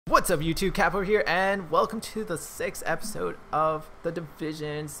What's up, YouTube? Capo here, and welcome to the 6th episode of the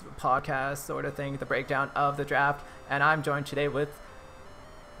Divisions podcast, sort of thing, the breakdown of the draft. And I'm joined today with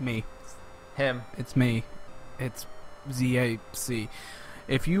me. Him. It's me. It's ZAC.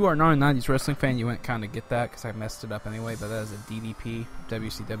 If you are not a 90s wrestling fan, you wouldn't kind of get that because I messed it up anyway, but that is a DDP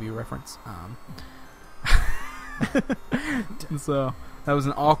WCW reference. So that was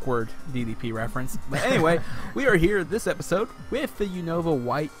an awkward DDP reference. But anyway, we are here this episode with the Unova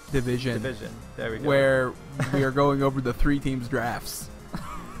White Division. There we go. Where we are going over the 3 teams drafts.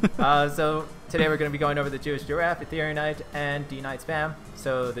 So today we're going to be going over the Jewish Giraffe, Ethereum Knight, and D-Knight Spam.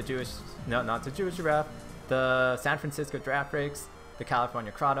 So the Jewish, no, not the Jewish Giraffe, the San Francisco Girafarigs, the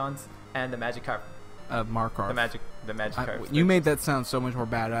California Crawdaunts, and the Magikarp. Markarth. The Magikarp. You made that sound so much more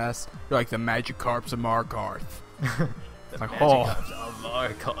badass. You're like the Magikarps of Markarth. It's like, oh.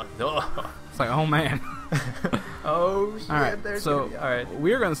 It's like, oh man. Oh shit. All right, so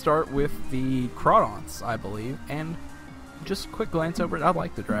we're going to start with the Crawdaunts, I believe, and just a quick glance over it. I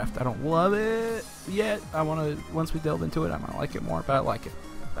like the draft. I don't love it yet. I want to, once we delve into it, I might like it more, but I like it.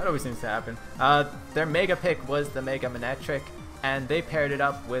 That always seems to happen. Their mega pick was the Mega Manectric, and they paired it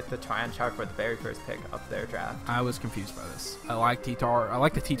up with the Trianchar for the very first pick of their draft. I was confused by this. I like T-Tar. I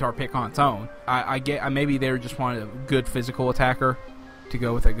like the T-Tar pick on its own. I get maybe they just wanted a good physical attacker to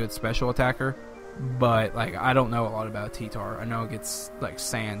go with a good special attacker, but like I don't know a lot about T-Tar. I know it gets like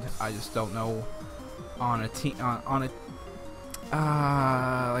sand. I just don't know on a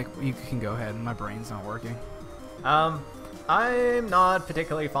like you can go ahead. My brain's not working. I'm not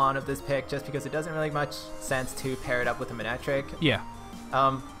particularly fond of this pick just because it doesn't really make much sense to pair it up with a Manectric. Yeah.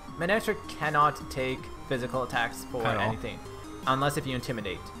 Manectric cannot take physical attacks for anything, unless if you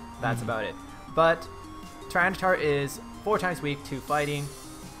intimidate. That's about it. But Tyranitar is 4 times weak to fighting.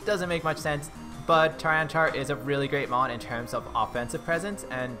 Doesn't make much sense, but Tyranitar is a really great mon in terms of offensive presence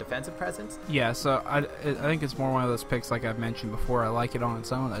and defensive presence. Yeah, so I think it's more one of those picks like I've mentioned before. I like it on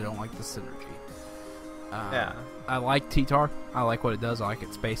its own. I don't like the synergy. Yeah. I like T-Tar. I like what it does. I like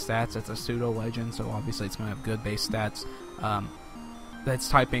its base stats. It's a pseudo legend, so obviously it's going to have good base stats. That's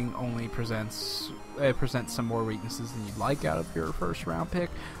typing only presents some more weaknesses than you'd like out of your first round pick,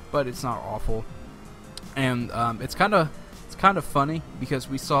 but it's not awful. And it's kind of funny because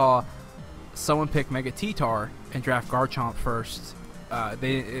we saw someone pick Mega T-Tar and draft Garchomp first.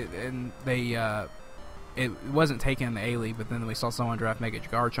 It wasn't taken in the A-League, but then we saw someone draft Mega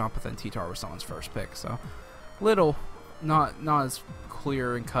Garchomp, but then T-Tar was someone's first pick. So, not as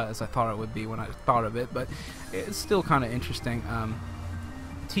clear and cut as I thought it would be when I thought of it, but it's still kind of interesting.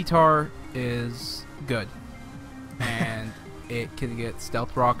 T-Tar is good, and it can get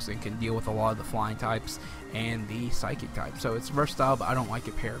Stealth Rocks and can deal with a lot of the flying types and the Psychic type. So it's versatile, but I don't like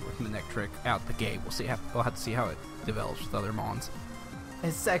it paired with Manectric out the gate. We'll have to see how it develops with other mons.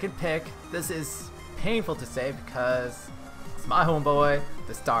 His second pick, this is painful to say because it's my homeboy,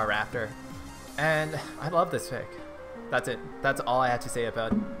 the Staraptor, and I love this pick. That's it. That's all I have to say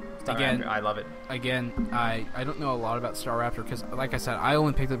about Staraptor. I love it. Again, I don't know a lot about Staraptor because, like I said, I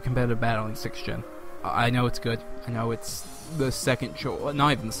only picked up competitive battling 6th gen. I know it's good. I know it's the second choice.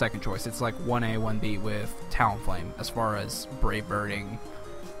 Not even the second choice. It's like 1A, 1B with Talonflame as far as Brave Birding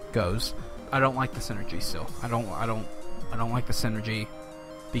goes. I don't like the synergy still. I don't like the synergy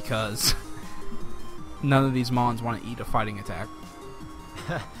because none of these mons want to eat a fighting attack.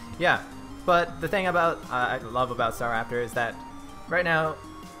 Yeah, but the thing I love about Staraptor is that right now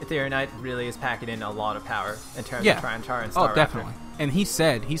Ethereum Knight really is packing in a lot of power in terms of Trianchar and Staraptor. Oh, definitely. And he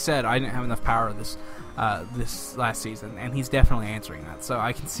said I didn't have enough power this last season, and he's definitely answering that. So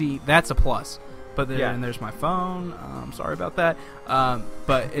I can see that's a plus. But then there's my phone. Sorry about that.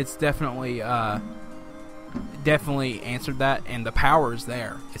 But it's definitely answered that, and the power is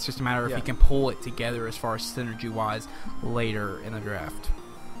there. It's just a matter of if he can pull it together as far as synergy-wise later in the draft.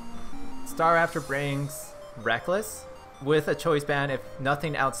 Staraptor brings Reckless. With a choice band, if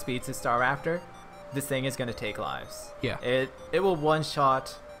nothing outspeeds a Staraptor, this thing is going to take lives. Yeah. It will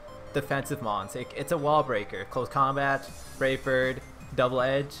one-shot defensive mons. It's a wall breaker. Close combat, Brave Bird, Double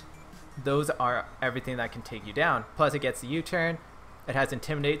Edge. Those are everything that can take you down. Plus, it gets the U-turn. It has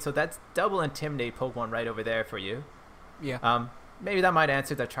Intimidate, so that's double Intimidate Pokemon right over there for you. Yeah. Maybe that might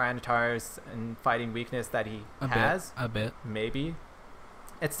answer the Trianitar's and fighting weakness that he has. A bit. Maybe.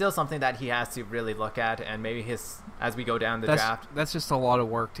 It's still something that he has to really look at, and maybe as we go down the draft. That's just a lot of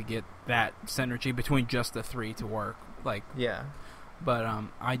work to get that synergy between just the 3 to work. Yeah. But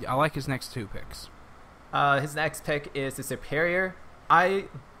I like his next 2 picks. His next pick is the Superior. I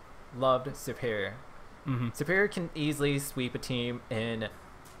loved Superior. Mm-hmm. Superior can easily sweep a team in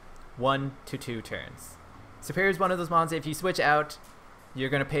 1 to 2 turns. Superior is one of those mons, if you switch out you're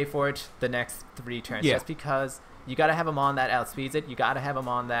going to pay for it the next 3 turns. Yeah. Just because you got to have a mon that outspeeds it. You got to have a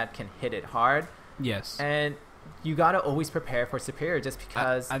mon that can hit it hard. Yes. And you got to always prepare for Superior just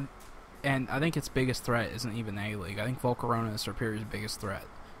because... And I think its biggest threat isn't even A-League. I think Volcarona is Superior's biggest threat.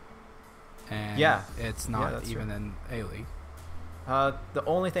 And it's not even in A-League. The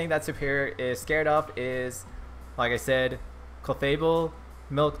only thing that Superior is scared of is, like I said, Clefable,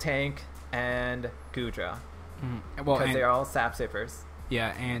 Milk Tank, and Goodra. Well, because they're all sap sippers.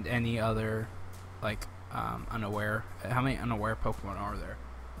 Yeah, and any other, like, unaware. How many unaware Pokemon are there?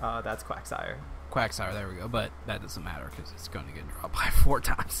 That's Quagsire. Quagsire, there we go. But that doesn't matter because it's going to get dropped by 4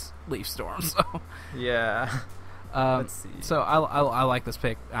 times Leaf Storm. So yeah. Let's see. So I like this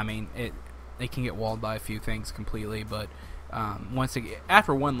pick. I mean, it can get walled by a few things completely, but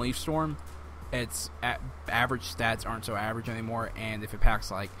after 1 Leaf Storm, its average stats aren't so average anymore. And if it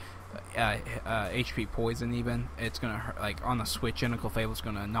packs like HP poison, even it's gonna hurt, like on the switch in, Clefable's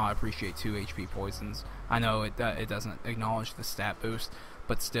gonna not appreciate 2 HP poisons. I know it doesn't acknowledge the stat boost,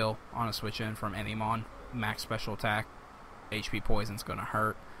 but still on a switch in from any mon, max special attack, HP poison's gonna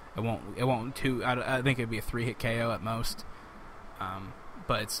hurt. It won't I think it'd be a 3-hit KO at most,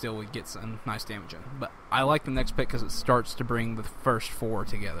 but it still would get some nice damage in. But I like the next pick because it starts to bring the first 4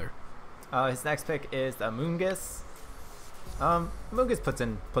 together. His next pick is the Amoonguss. Amoonguss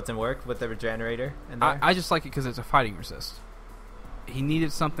puts in work with the Regenerator in there. I just like it because it's a fighting resist. He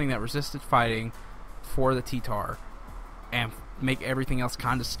needed something that resisted fighting for the T-Tar and make everything else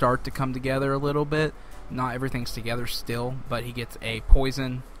kind of start to come together a little bit. Not everything's together still, but he gets a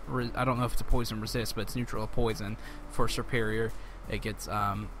poison. I don't know if it's a poison resist, but it's neutral of poison for Superior. It gets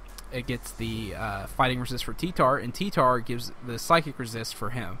the fighting resist for T-Tar, and T-Tar gives the psychic resist for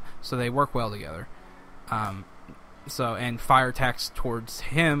him. So they work well together. And fire attacks towards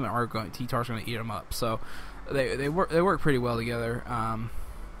him are going. T-Tar's going to eat him up. So they work pretty well together.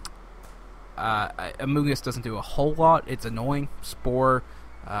 Amoonguss doesn't do a whole lot. It's annoying. Spore,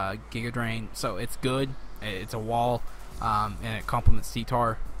 Giga Drain. So it's good. It's a wall, and it complements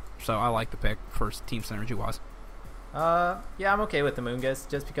T-Tar. So I like the pick for team synergy wise. Yeah, I'm okay with the Amoonguss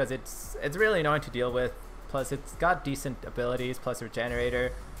just because it's really annoying to deal with. Plus, it's got decent abilities. Plus,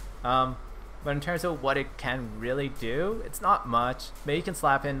 Regenerator. But in terms of what it can really do, it's not much. Maybe you can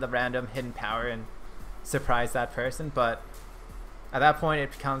slap in the random hidden power and surprise that person, but at that point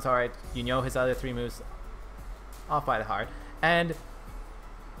it becomes alright. You know his other 3 moves off by the heart. And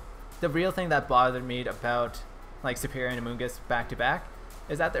the real thing that bothered me about like Superior and Amoonguss back to back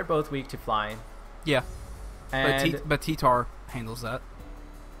is that they're both weak to flying. Yeah. And but T-Tar handles that.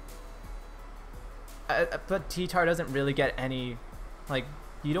 But T-Tar doesn't really get any, like,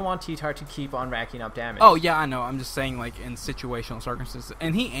 you don't want T-Tar to keep on racking up damage. Oh, yeah, I know. I'm just saying, like, in situational circumstances.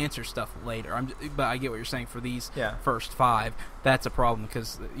 And he answers stuff later. But I get what you're saying. For these first 5, that's a problem.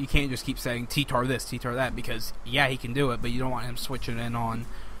 Because you can't just keep saying T-Tar this, T-Tar that. Because, yeah, he can do it. But you don't want him switching in on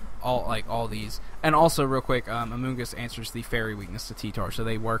all these. And also, real quick, Amoonguss answers the fairy weakness to T-Tar. So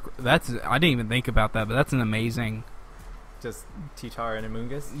they work. I didn't even think about that. But that's an amazing... Just T-Tar and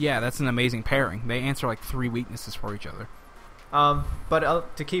Amoonguss? Yeah, that's an amazing pairing. They answer, like, 3 weaknesses for each other.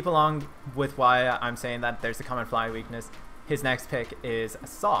 But to keep along with why I'm saying that there's a common flying weakness, his next pick is a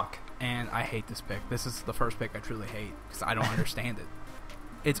Sock. And I hate this pick. This is the first pick I truly hate because I don't understand it.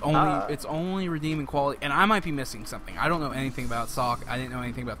 It's only redeeming quality, and I might be missing something. I don't know anything about Sock. I didn't know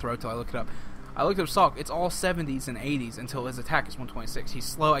anything about Throw till I looked it up. I looked up Sock. It's all 70s and 80s until his attack is 126. He's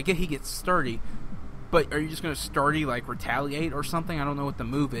slow. I get he gets sturdy, but are you just going to sturdy, like, retaliate or something? I don't know what the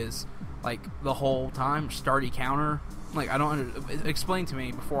move is, like, the whole time. Sturdy counter. Like, I don't explain to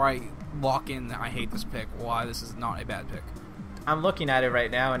me before I lock in that I hate this pick why this is not a bad pick. I'm looking at it right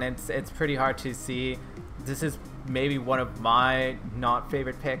now, and it's pretty hard to see. This is maybe one of my not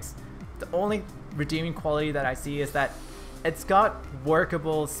favorite picks. The only redeeming quality that I see is that it's got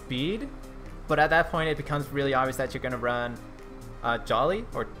workable speed, but at that point it becomes really obvious that you're going to run Jolly,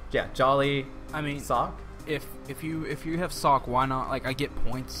 Jolly. I mean, Sock. If you have Sock, why not? Like, I get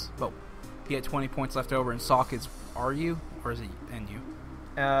points, but you get 20 points left over, and Sock is RU or is it NU?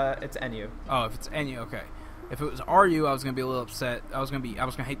 It's NU. Oh, if it's NU, okay. If it was RU, I was gonna be a little upset. I was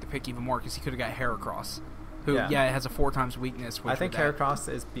gonna hate the pick even more because he could have got Heracross, who it has a 4 times weakness. I think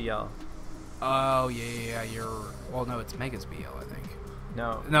Heracross is BL. Oh yeah. Well, no, it's Mega's BL, I think.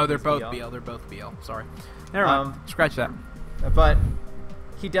 No, they're both BL. They're both BL. Sorry. Never mind. Scratch that. But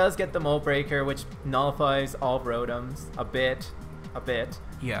he does get the Mold Breaker, which nullifies all Rotoms a bit.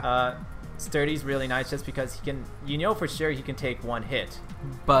 Yeah. Sturdy's really nice just because he can, for sure he can take 1 hit.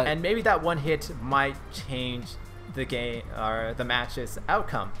 And maybe that 1 hit might change the game or the match's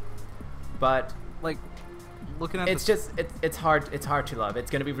outcome. But like, looking at it's hard to love. It's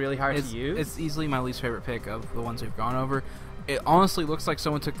going to be really hard to use. It's easily my least favorite pick of the ones we've gone over. It honestly looks like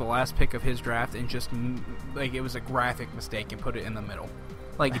someone took the last pick of his draft and just like it was a graphic mistake and put it in the middle.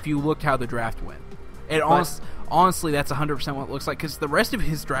 Like if you looked how the draft went, honestly that's 100% what it looks like, because the rest of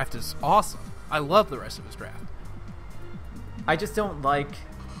his draft is awesome. I love the rest of his draft. I just don't like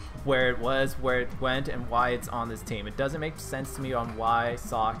where it was, where it went, and why it's on this team. It doesn't make sense to me on why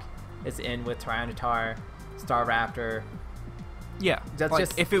Sock is in with Tyranitar, Staraptor. Yeah, that's like,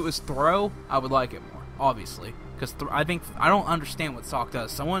 just if it was Throw, I would like it more, obviously. Because I don't understand what Sock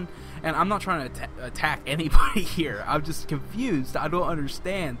does. And I'm not trying to attack anybody here. I'm just confused. I don't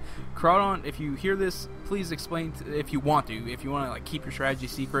understand. Crawdaunt, if you hear this, please explain if you want to. If you want to like keep your strategy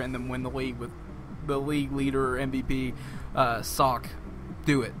secret and then win the league with the league leader or MVP, Sock,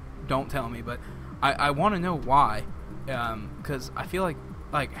 do it. Don't tell me. But I want to know why. Because I feel like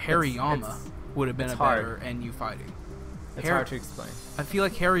Hariyama would have been a better NU fighting. It's hard to explain. I feel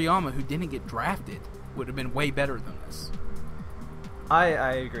like Hariyama, who didn't get drafted, would have been way better than this. I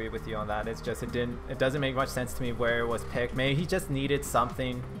agree with you on that. It's just it doesn't make much sense to me where it was picked. Maybe he just needed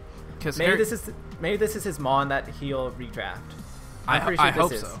something. Maybe this is his mon that he'll redraft. I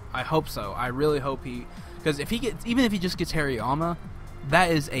hope so. I hope so. I really hope because even if he just gets Hariyama,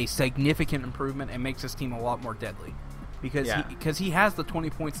 that is a significant improvement and makes his team a lot more deadly. Because he has the 20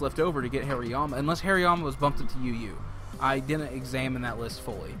 points left over to get Hariyama, unless Hariyama was bumped into UU. I didn't examine that list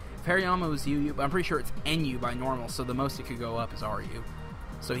fully. If Hariyama was UU, but I'm pretty sure it's NU by normal, so the most it could go up is RU.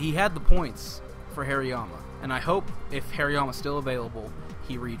 So he had the points for Hariyama, and I hope if Hariyama's still available,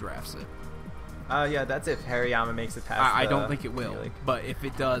 he redrafts it. Yeah, that's if Hariyama makes it past. I don't think it will, but if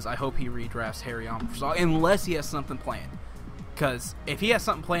it does, I hope he redrafts Hariyama, unless he has something planned. Because if he has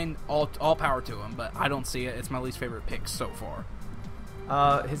something planned, all power to him, but I don't see it. It's my least favorite pick so far.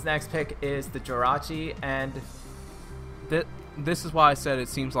 His next pick is the Jirachi, and this is why I said it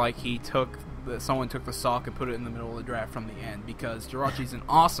seems like someone took the Sock and put it in the middle of the draft from the end, because Jirachi's an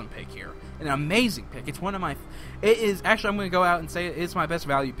awesome pick here, an amazing pick. It's one of my. It is actually. I'm going to go out and say it's my best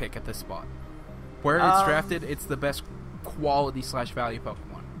value pick at this spot. Where it's drafted, it's the best quality / value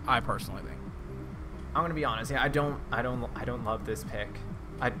Pokemon. I personally think. I'm gonna be honest. Yeah, I don't love this pick.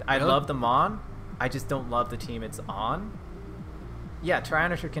 I love the Mon. I just don't love the team it's on. Yeah,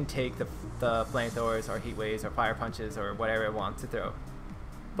 Tyranitar can take the flamethrowers or heat waves or fire punches or whatever it wants to throw,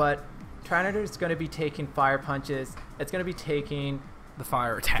 but Tyranitar is going to be taking fire punches. It's going to be taking the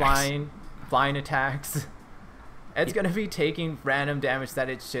fire attacks, flying attacks. It's going to be taking random damage that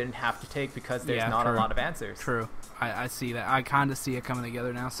it shouldn't have to take because there's not a lot of answers. True, I see that. I kind of see it coming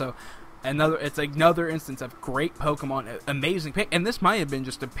together now. So. It's another instance of great Pokemon, amazing pick, and this might have been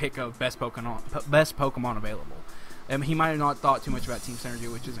just a pick of best Pokemon available. He might have not thought too much about team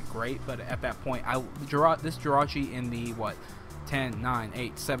synergy, which isn't great, but at that point, this Jirachi in the 10, 9,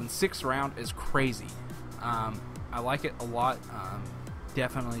 8, 7, 6th round is crazy. I like it a lot.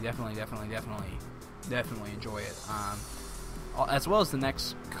 Definitely enjoy it. As well as the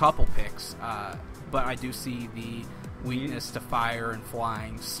next couple picks, but I do see the weakness to fire and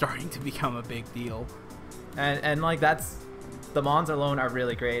flying starting to become a big deal, and like that's the Mons alone are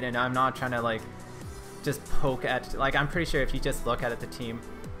really great, and I'm not trying to like just poke at, like, I'm pretty sure if you just look at the team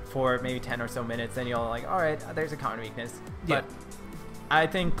for maybe 10 or so minutes, then you'll like, all right, there's a common weakness. But I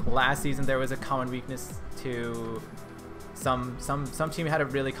think last season there was a common weakness to some team had a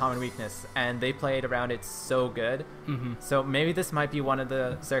really common weakness, and they played around it so good. So maybe this might be one of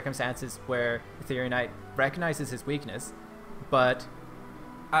the circumstances where Ethereal Knight recognizes his weakness, but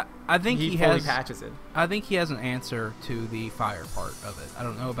I think he fully patches it. I think he has an answer to the fire part of it. I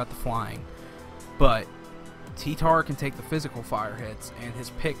don't know about the flying, but T-Tar can take the physical fire hits, and his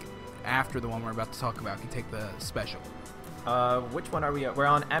pick after the one we're about to talk about can take the special. Which one are we at? We're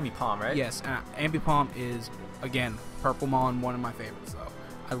on Ambipom, right? Yes, Ambipom is, again, Purplemon, one of my favorites, though.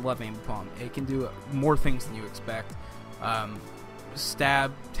 I love Ambipom. It can do more things than you expect.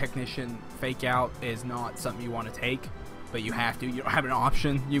 Stab, Technician, Fake Out is not something you want to take, but you have to. You don't have an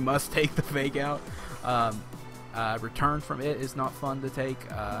option. You must take the Fake Out. Return from it is not fun to take.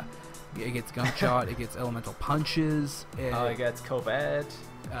 It gets Gunshot. It gets Elemental Punches. It gets Covet.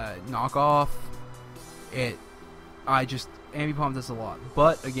 Knockoff. Ambipom does a lot.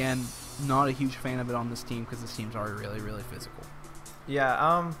 But, again, not a huge fan of it on this team because this team's already really, really physical.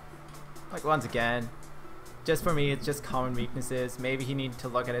 Yeah, like, once again, just for me, it's just common weaknesses. Maybe he needs to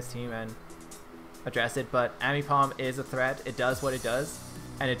look at his team and address it, but Ambipom is a threat. It does what it does,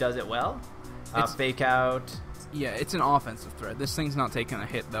 and it does it well. Fake Out. Yeah, it's an offensive threat. This thing's not taking a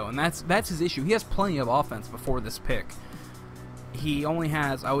hit, though, and that's his issue. He has plenty of offense before this pick. He only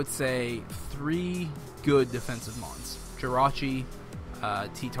has, I would say, 3 good defensive mons: Jirachi,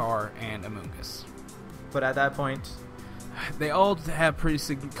 T-Tar, and Amoonguss. But at that point, they all have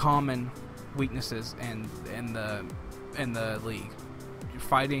pretty common weaknesses in the league: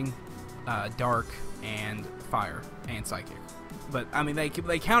 fighting, dark, and fire, and psychic. But I mean, they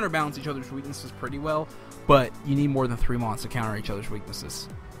counterbalance each other's weaknesses pretty well. But you need more than 3 mons to counter each other's weaknesses.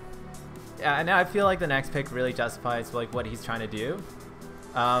 Yeah, and I feel like the next pick really justifies like what he's trying to do.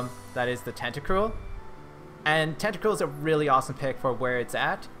 That is the Tentacruel. And Tentacruel is a really awesome pick for where it's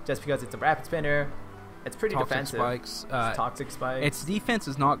at, just because it's a rapid spinner. It's pretty defensive. Spikes. Toxic spikes. Its defense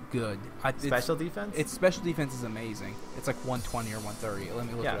is not good. Special defense? Its special defense is amazing. It's like 120 or 130. Let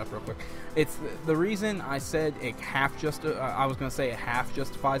me look it up real quick. It's the reason I said it I was going to say it half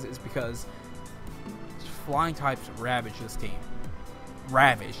justifies it is because flying types ravage this team.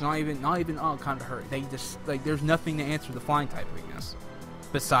 Ravage. Not even kind of hurt. They just like there's nothing to answer the flying type weakness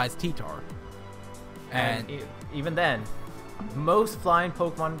besides T-Tar. And even then, most flying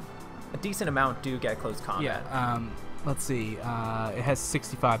Pokemon, a decent amount do get close combat. Yeah. Let's see. It has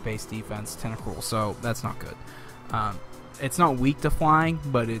 65 base defense, Tentacruel, so that's not good. It's not weak to flying,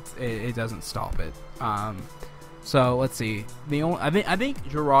 but it doesn't stop it. So let's see. I think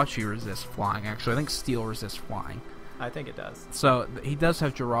Jirachi resists flying. Actually, I think Steel resists flying. I think it does. So he does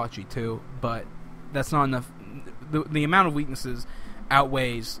have Jirachi too, but that's not enough. The amount of weaknesses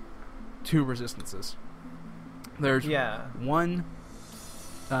outweighs 2 resistances. There's one.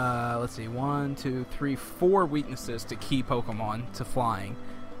 Let's see, 1, 2, 3, 4 weaknesses to key Pokemon to flying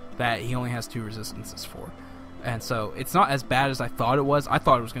that he only has 2 resistances for. And so it's not as bad as I thought it was. I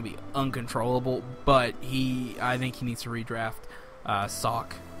thought it was going to be uncontrollable, but I think he needs to redraft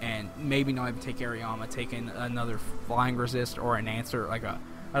Sock and maybe not even take Ariyama, take in another flying resist or an answer like I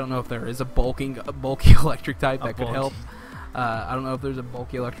don't know if there is a bulky electric type that could help. I don't know if there's a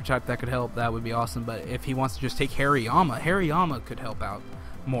bulky electric type that could help. That would be awesome. But if he wants to just take Hariyama could help out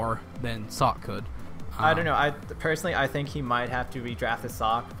more than Sock could. I don't know. I think he might have to redraft the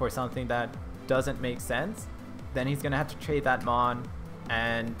Sock for something that doesn't make sense. Then he's going to have to trade that Mon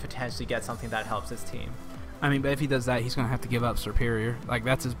and potentially get something that helps his team. I mean, but if he does that, he's going to have to give up Superior. Like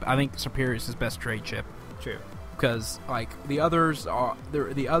I think Superior is his best trade chip. True. Because like the others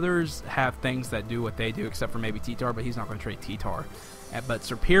have things that do what they do, except for maybe T-Tar, but he's not going to trade T-Tar. But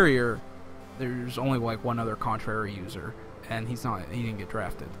Superior, there's only like one other contrary user, and he didn't get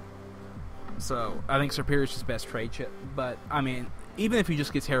drafted. So I think Superior is his best trade chip. But I mean, even if he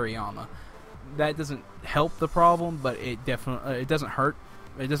just gets Hariyama, that doesn't help the problem, but it doesn't hurt.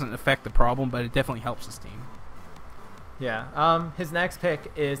 It doesn't affect the problem, but it definitely helps his team. Yeah. His next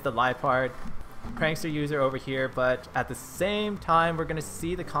pick is the Liepard, prankster user over here, but at the same time, we're gonna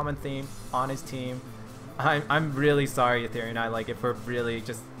see the common theme on his team. I'm really sorry, Ethereum. If we're really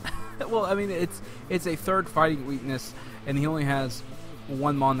just. Well, I mean, it's a 3rd fighting weakness, and he only has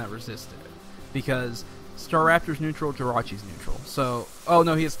 1 Mon that resisted it because Staraptor's neutral, Jirachi's neutral. So, oh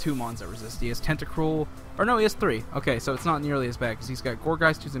no, he has 2 Mons that resist. He has Tentacruel, or no, he has 3. Okay, so it's not nearly as bad because he's got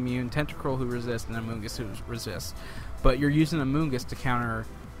Gourgeist who's immune, Tentacruel who resists, and Amoonguss who resists. But you're using Amoonguss to counter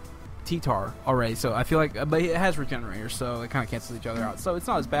T-Tar already, so I feel like, but it has Regenerators, so it kind of cancels each other out. So it's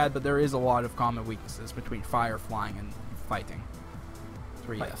not as bad, but there is a lot of common weaknesses between fire, flying, and fighting.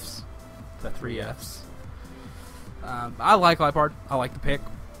 3 Fs. The 3 Fs. I like Liepard. I like the pick.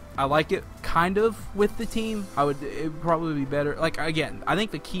 I like it kind of with the team. It would probably be better. Like, again, I think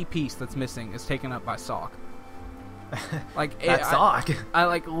the key piece that's missing is taken up by Sock. Like Sock. I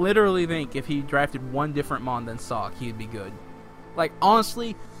like literally think if he drafted 1 different Mon than Sock, he'd be good. Like,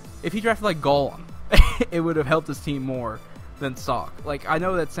 honestly, if he drafted like Golem, it would have helped his team more than Sock. Like, I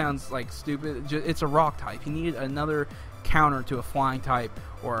know that sounds like stupid. It's a rock type. He needed another counter to a flying type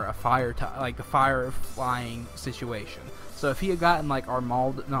or a fire type, like the fire flying situation. So if he had gotten like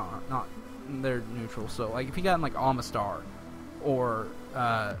Armald, not they're neutral. So like if he gotten like Amistar or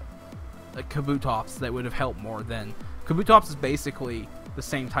like Kabutops, that would have helped more. Than Kabutops is basically the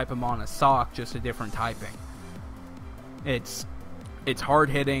same type of Mon as Sock, just a different typing. It's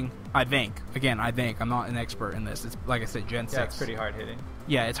hard hitting. I think I'm not an expert in this. It's like I said, Gen 6. Yeah, it's pretty hard hitting.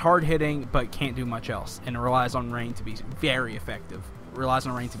 Yeah, it's hard hitting, but can't do much else, and it relies on rain to be very effective. Relies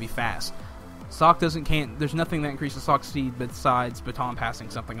on rain to be fast. Sock can't. There's nothing that increases Sock's speed besides baton passing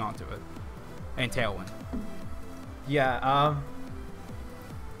something onto it, and Tailwind. Yeah.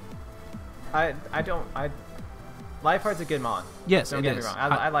 Liepard's a good Mon. Yes, don't get me wrong.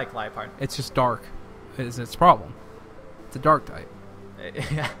 I like Liepard. It's just dark. Is its problem. It's a dark type.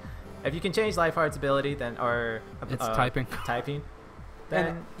 Yeah. If you can change Liepard's ability, then it's typing. Typing, then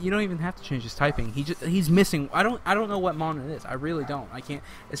and you don't even have to change his typing. He's missing. I don't know what mon it is. I really don't. I can't.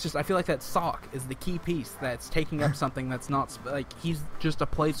 It's just I feel like that sock is the key piece that's taking up something that's not like he's just a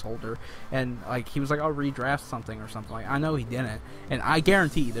placeholder. And like he was like I'll redraft something or something. Like I know he didn't, and I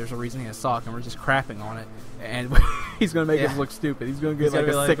guarantee there's a reason he has sock, and we're just crapping on it. And he's gonna make us look stupid. He's gonna get like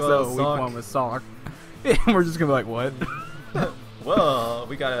a 6-0 week 1 with sock. And we're just gonna be like what? Well,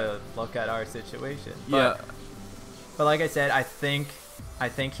 we gotta look at our situation. But like I said, I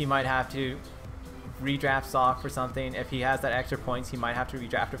think he might have to redraft Sock for something. If he has that extra points, he might have to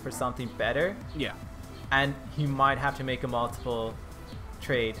redraft it for something better. Yeah. And he might have to make a multiple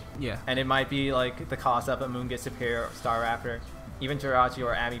trade. Yeah. And it might be like the cost of a Moongus Superior, or Staraptor, even Jirachi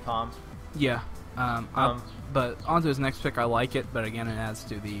or Amipom. Yeah. But onto his next pick, I like it, but again, it adds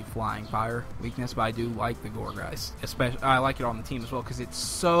to the Flying Fire weakness. But I do like the Gourgeist, especially I like it on the team as well because it's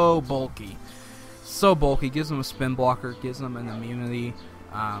so bulky. So bulky, gives him a spin blocker, gives him an immunity.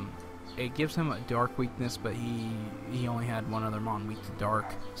 It gives him a dark weakness, but he only had one other mon weak to dark,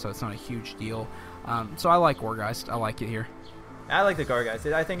 so it's not a huge deal. So I like Gourgeist. I like it here. I like the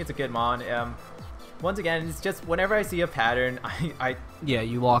Gourgeist. I think it's a good mon. Once again, it's just whenever I see a pattern,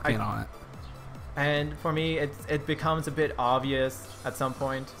 you lock in on it. And for me, it becomes a bit obvious at some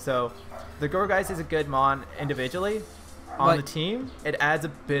point. So the Gourgeist is a good mon individually. On the team, it adds a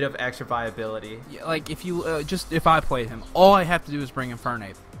bit of extra viability. Yeah, like if you if I played him, all I have to do is bring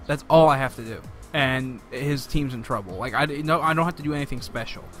Infernape. That's all I have to do, and his team's in trouble. Like I don't have to do anything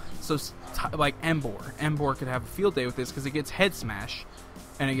special. So like Embor could have a field day with this because it gets Head Smash,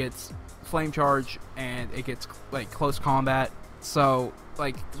 and it gets Flame Charge, and it gets like Close Combat. So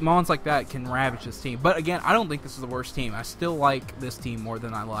like mons like that can ravage this team. But again, I don't think this is the worst team. I still like this team more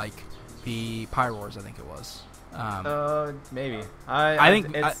than I like the Pyroars. I think it was. Maybe. I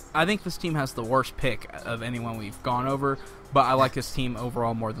think this team has the worst pick of anyone we've gone over, but I like this team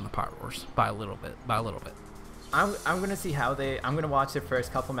overall more than the Pyroars by a little bit. I'm gonna see how I'm gonna watch the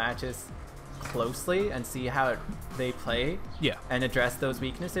first couple matches closely and see how they play. Yeah. And address those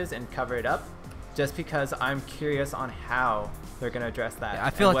weaknesses and cover it up, just because I'm curious on how they're gonna address that. Yeah,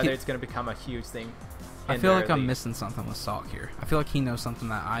 I feel like whether it's gonna become a huge thing. I feel like I'm missing something with Sock here. I feel like he knows something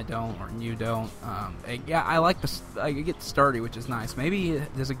that I don't or you don't. I like this. I get Sturdy, which is nice. Maybe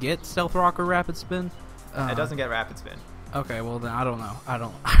does it get Stealth Rock or Rapid Spin? It doesn't get Rapid Spin. Okay, well then I don't know.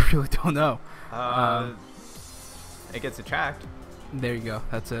 I really don't know. It gets Attract. There you go.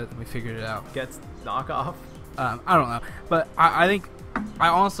 That's it. We figured it out. Gets Knockoff. I don't know, but I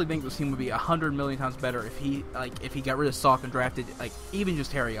honestly think this team would be 100 million times better if he got rid of Sock and drafted like even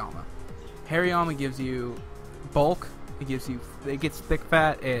just Hariyama. Hariyama gives you bulk. It gets thick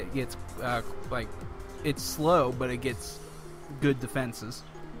fat. It gets it's slow, but it gets good defenses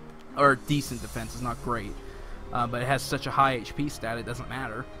or decent defenses, not great. But it has such a high HP stat, it doesn't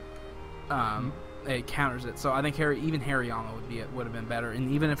matter. It counters it. So I think Hariyama would have been better.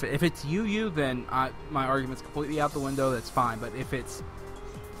 And even if it's Yu, then my argument's completely out the window. That's fine. But if it's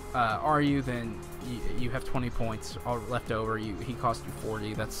RU, then you have 20 points left over. He cost you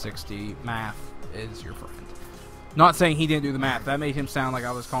 40. That's 60. Math is your friend. Not saying he didn't do the math. That made him sound like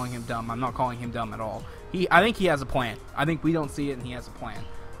I was calling him dumb. I'm not calling him dumb at all. I think he has a plan. I think we don't see it, and he has a plan.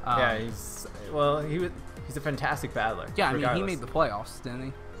 He's a fantastic battler. Yeah, I mean, regardless. he made the playoffs, didn't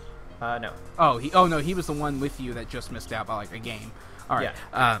he? No. Oh no, he was the one with you that just missed out by like a game. All right.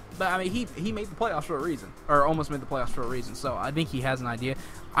 Yeah. But I mean, he made the playoffs for a reason, or almost made the playoffs for a reason. So I think he has an idea.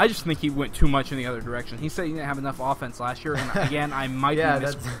 I just think he went too much in the other direction. He said he didn't have enough offense last year, and again, I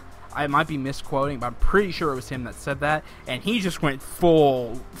might be misquoting, but I'm pretty sure it was him that said that, and he just went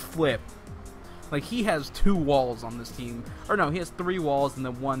full flip. Like, he has 2 walls on this team. Or no, he has 3 walls, and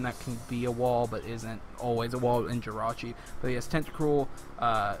then one that can be a wall, but isn't always a wall in Jirachi. But he has Tentacruel,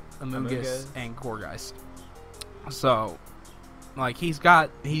 Amoonguss, and Gourgeist. So, like, he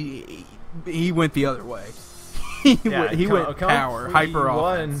went the other way. he went power, hyper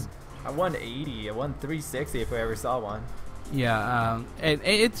offense. I won 80. I won 360 if I ever saw one. Yeah, and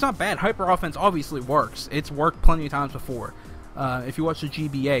it's not bad. Hyper offense obviously works. It's worked plenty of times before. If you watch the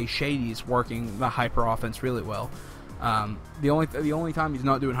GBA, Shady's working the hyper offense really well. The only time he's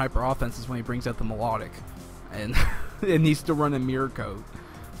not doing hyper offense is when he brings out the melodic, and it needs to run a mirror code.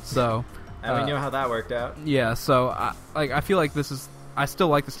 So, and we know how that worked out. Yeah. So I feel like I still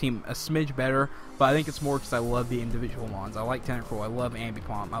like this team a smidge better, but I think it's more because I love the individual mons. I like Tentacruel, I love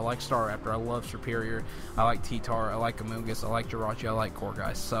Ambipom, I like Staraptor, I love Superior, I like T-Tar, I like Amoonguss, I like Jirachi, I like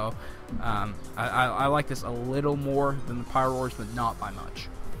Gourgeist. So I like this a little more than the Pyroars, but not by much.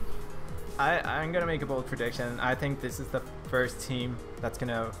 I'm going to make a bold prediction. I think this is the first team that's going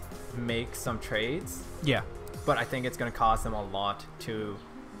to make some trades. Yeah. but I think it's going to cost them a lot to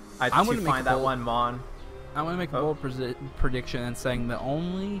find that one Mon. I'm going to make a bold prediction and saying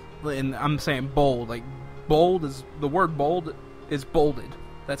and I'm saying bold, like bold is, the word bold is bolded.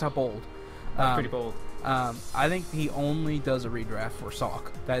 That's how bold. That's pretty bold. I think he only does a redraft for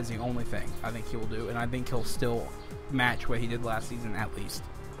Sock. That is the only thing I think he will do, and I think he'll still match what he did last season at least.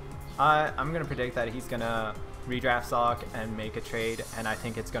 I'm going to predict that he's going to redraft Sock and make a trade, and I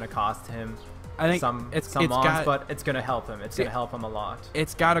think it's going to cost him some Mons, but it's going to help him. It's going to help him a lot.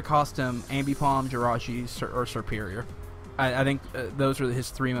 It's got to cost him Ambipom, Jirachi, or Superior. I think those are his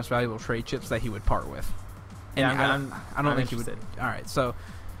 3 most valuable trade chips that he would part with. And yeah, I don't think interested. He would. All right, so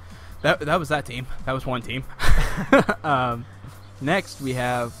that was that team. That was one team. Next, we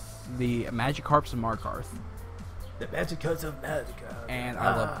have the Magikarps and Markarth. The Magikarps of Magikarp. And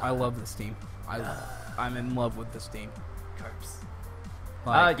I love this team. I'm in love with this team. Carps.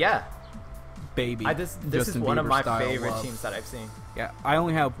 Yeah. Baby. This is one of my favorite teams that I've seen. Yeah, I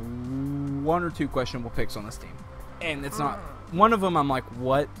only have 1 or 2 questionable picks on this team. And it's not... One of them, I'm like,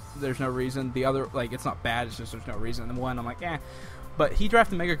 what? There's no reason. The other, like, it's not bad. It's just there's no reason. And one, I'm like, eh. But he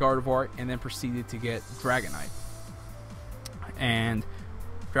drafted Mega Gardevoir and then proceeded to get Dragonite. And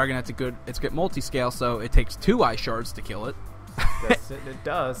Dragonite's it's good multi-scale, so it takes 2 Ice Shards to kill it. Yes, it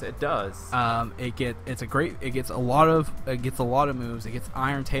does. It does. It gets a lot of moves. It gets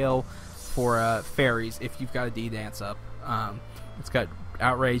Iron Tail for fairies if you've got a D-Dance up. It's got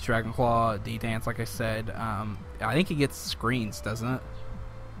Outrage, Dragon Claw, D-Dance, like I said. I think it gets screens, doesn't it?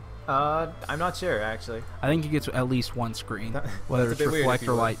 I'm not sure, actually. I think it gets at least 1 screen, whether it's Reflect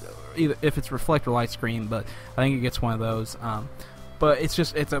or Light. Either if it's Reflect or Light screen, but I think it gets one of those. But it's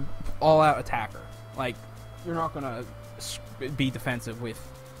a all-out attacker. Like, you're not gonna be defensive with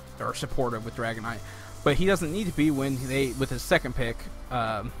or supportive with Dragonite, but he doesn't need to be with his second pick.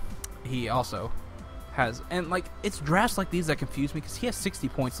 He also has, and like, it's drafts like these that confuse me because he has 60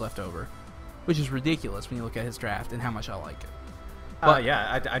 points left over, which is ridiculous when you look at his draft and how much I like it. But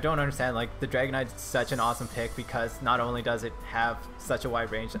I don't understand. Like, the Dragonite's such an awesome pick because not only does it have such a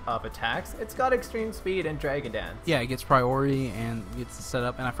wide range of attacks, it's got extreme speed and Dragon Dance. Yeah, it gets priority and gets the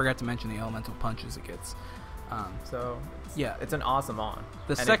setup, and I forgot to mention the elemental punches it gets. It's an awesome on,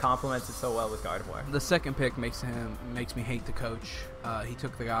 it complements it so well with Gardevoir. The second pick makes me hate the coach. He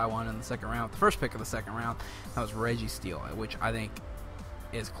took the guy I wanted in the second round. The first pick of the second round, that was Registeel, which I think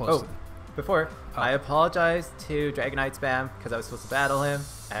is close. I apologize to Dragonite Spam because I was supposed to battle him,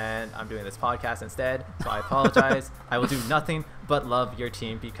 and I'm doing this podcast instead, so I apologize. I will do nothing but love your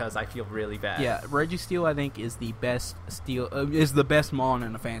team because I feel really bad. Yeah, Registeel I think is the best Mon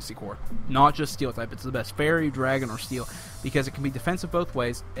in a Fantasy Core. Not just Steel type, it's the best Fairy, Dragon, or Steel because it can be defensive both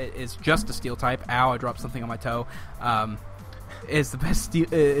ways. It's just a Steel type. Ow, I dropped something on my toe. It's the best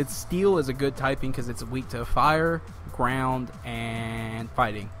Steel. Steel is a good typing because it's weak to Fire, Ground, and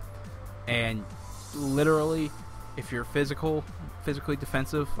Fighting. And literally, if you're physically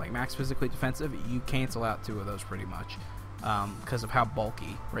defensive, like max physically defensive, you cancel out 2 of those pretty much because of how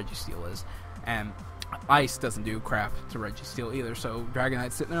bulky Registeel is. And Ice doesn't do crap to Registeel either, so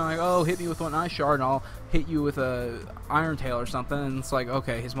Dragonite's sitting there like, oh, hit me with 1 Ice Shard and I'll hit you with a Iron Tail or something, and it's like,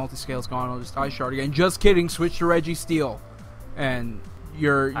 okay, his multi-scale's gone, I'll just Ice Shard again. Just kidding, switch to Registeel. And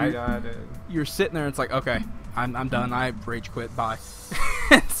you're sitting there and it's like, okay, I'm done, I rage quit, bye.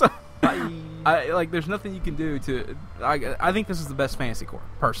 So there's nothing you can do to. I think this is the best Fantasy Core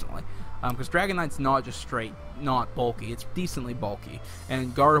personally, because Dragonite's not just straight not bulky; it's decently bulky,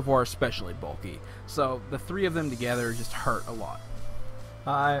 and Gardevoir especially bulky. So the 3 of them together just hurt a lot.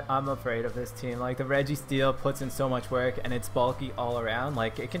 I'm afraid of this team. Like, the Registeel puts in so much work, and it's bulky all around.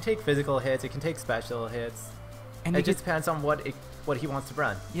 Like, it can take physical hits, it can take special hits, and it just depends on what he wants to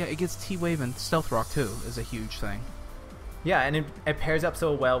run. Yeah, it gets T-Wave and Stealth Rock too, is a huge thing. Yeah, and it pairs up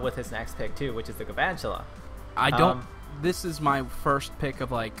so well with his next pick, too, which is the Galvantula. This is my first pick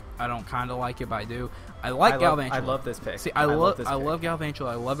of, like, I don't kind of like it, but I do. I like Galvantula. I love this pick. See, I love Galvantula.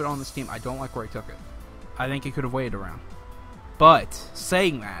 I love it on this team. I don't like where he took it. I think he could have waited around. But,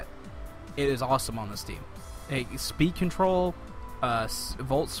 saying that, it is awesome on this team. Speed control,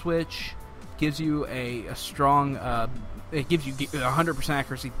 Volt Switch, gives you a strong... it gives you 100%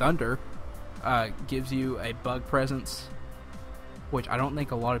 accuracy Thunder, gives you a Bug Presence, which I don't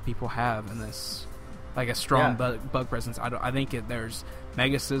think a lot of people have in this, like a strong bug presence. I think there's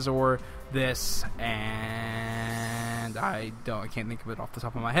Mega Scizor, this, and I can't think of it off the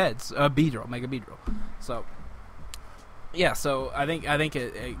top of my head. Beedrill, Mega Beedrill. So yeah, so I think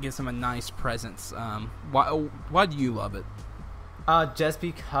it gives him a nice presence. Why do you love it? Just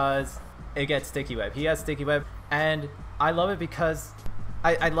because it gets Sticky Web. He has Sticky Web, and I love it because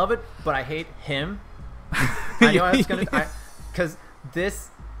I love it, but I hate him. I knew I was going to... Because this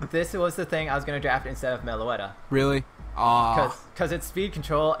was the thing I was going to draft instead of Meloetta. Really? Because it's speed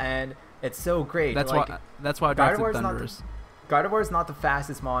control, and it's so great. That's why I drafted Thundurus. Gardevoir is not the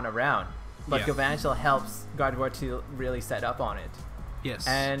fastest mon around, but Yeah. Galvantula helps Gardevoir to really set up on it. Yes.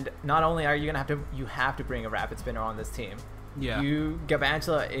 And not only are you you have to bring a Rapid Spinner on this team. Yeah.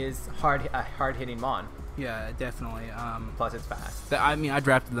 Galvantula is a hard hitting mon. Yeah, definitely. Plus it's fast. I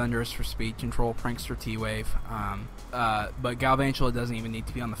drafted Thundurus for speed control, Prankster T-Wave, but Galvantula doesn't even need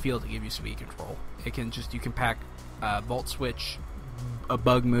to be on the field to give you speed control. You can pack Volt Switch, a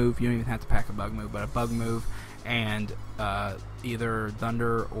Bug Move. You don't even have to pack a Bug Move, but a Bug Move, and either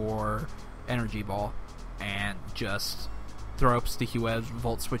Thunder or Energy Ball, and just throw up Sticky Webs,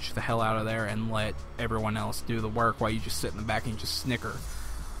 Volt Switch the hell out of there, and let everyone else do the work while you just sit in the back and just snicker.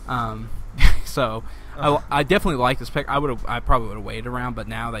 So I definitely like this pick. I probably would have waited around, but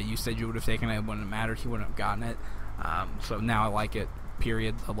now that you said you would have taken it, it wouldn't have mattered. He wouldn't have gotten it. So now I like it.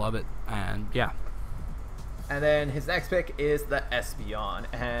 Period. I love it. And yeah. And then his next pick is the Espeon,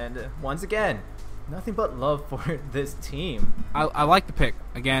 and once again, nothing but love for this team. I like the pick.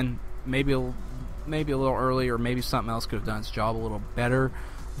 Again, maybe a little early, or maybe something else could have done its job a little better,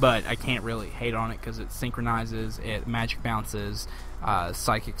 but I can't really hate on it because it synchronizes, it magic bounces,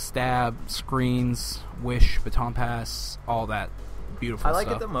 psychic stab, screens, wish, baton pass, all that beautiful stuff. I like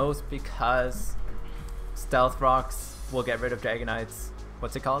it the most because Stealth Rocks will get rid of Dragonites.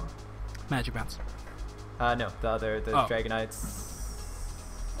 What's it called? Magic bounce. No, Dragonites.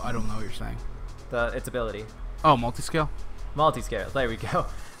 I don't know what you're saying. Its ability. Oh, multiscale? Multiscale. There we go.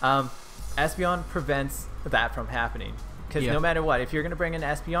 Espeon prevents that from happening. Because no matter what, if you're going to bring in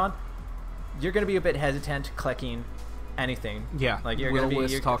Espeon, you're going to be a bit hesitant clicking anything. Yeah, like you're going to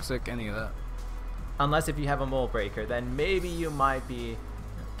be toxic, any of that. Unless if you have a Mole Breaker, then maybe you might be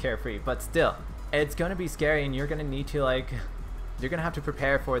carefree. But still, it's going to be scary, and you're going to need to you're going to have to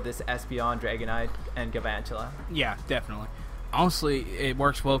prepare for this Espeon, Dragonite, and Galvantula. Yeah, definitely. Honestly, it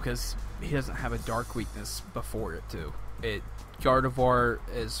works well because he doesn't have a dark weakness before it, too. Gardevoir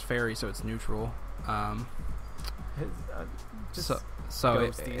is fairy, so it's neutral. Just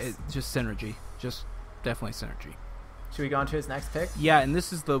synergy. Just definitely synergy. Should we go on to his next pick? Yeah, and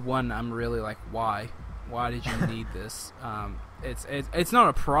this is the one I'm really like, why? Why did you need this? It's not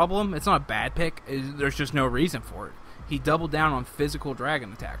a problem. It's not a bad pick. There's just no reason for it. He doubled down on physical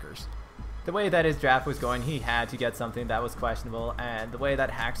dragon attackers. The way that his draft was going, he had to get something that was questionable, and the way that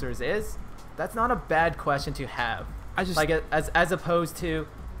Haxorus is, that's not a bad question to have. As opposed to,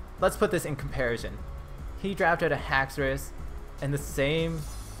 let's put this in comparison. He drafted a Haxorus in the same,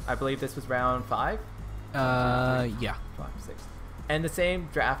 I believe this was round 5? Yeah. 5, 6. And the same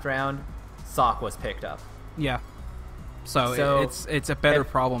draft round, Sock was picked up. Yeah. So it's a better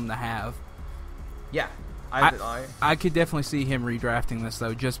problem to have. Yeah. I could definitely see him redrafting this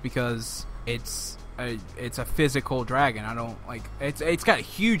though, just because it's a physical dragon. I don't like it's got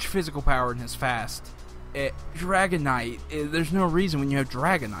huge physical power and is fast. Dragonite, there's no reason when you have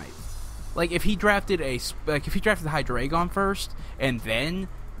Dragonite. Like if he drafted the Hydreigon first and then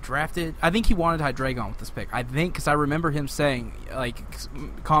drafted, I think he wanted Hydreigon with this pick. I think because I remember him saying,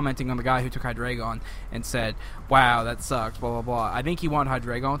 commenting on the guy who took Hydreigon and said, "Wow, that sucks." Blah blah blah. I think he wanted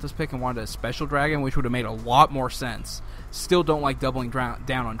Hydreigon with this pick and wanted a special dragon, which would have made a lot more sense. Still don't like doubling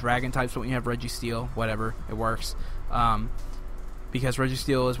down on dragon types, but when you have Registeel, whatever, it works. Because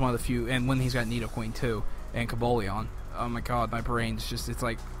Registeel is one of the few, and when he's got Nidoqueen too, and Cobalion. Oh my god, my brain's just, it's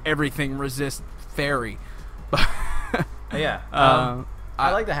like everything resists fairy. Yeah.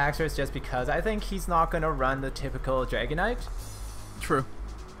 I like the Haxorus just because I think he's not going to run the typical Dragonite. True.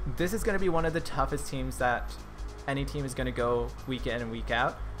 This is going to be one of the toughest teams that any team is going to go week in and week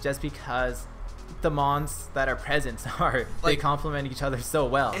out, just because the mons that are present they complement each other so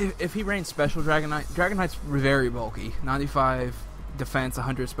well. If he ran special Dragonite's very bulky. 95 defense,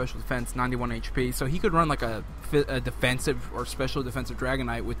 100 special defense, 91 HP. So he could run like a defensive or special defensive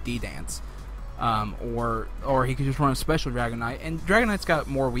Dragonite with D-Dance. Or he could just run a special Dragonite, and Dragonite's got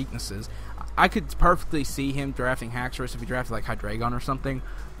more weaknesses. I could perfectly see him drafting Haxorus if he drafted like Hydreigon or something,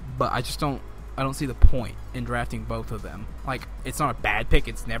 but I don't see the point in drafting both of them. Like, it's not a bad pick.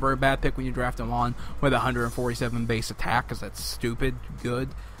 It's never a bad pick when you draft them on with 147 base attack, because that's stupid good,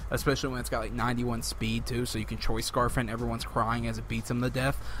 especially when it's got like 91 speed too, so you can Choice Scarf and everyone's crying as it beats him to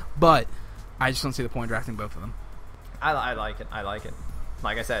death. But I just don't see the point in drafting both of them. I like it.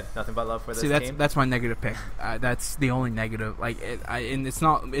 Like I said, nothing but love for this team. That's my negative pick. That's the only negative. And it's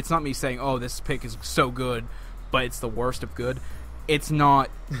not me saying, oh, this pick is so good, but it's the worst of good. It's not.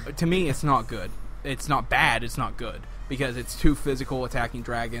 To me, it's not good. It's not bad. It's not good. because it's two physical attacking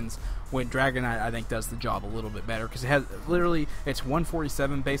dragons. When Dragonite, I think, does the job a little bit better because it has literally it's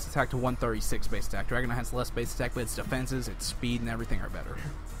 147 base attack to 136 base attack. Dragonite has less base attack, but its defenses, its speed, and everything are better.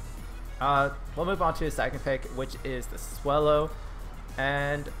 We'll move on to the second pick, which is the Swellow.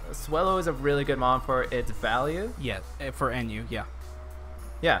 And Swellow is a really good mon for its value. Yeah, for NU, yeah.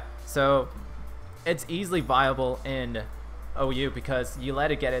 Yeah, so it's easily viable in OU because you let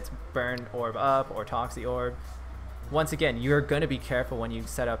it get its Burn Orb up or Toxie Orb. Once again, you're going to be careful when you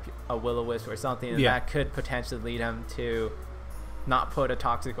set up a Will-O-Wisp or something, and that could potentially lead him to not put a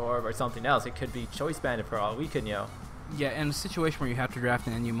Toxic Orb or something else. It could be Choice Banded for all we could know. Yeah, in a situation where you have to draft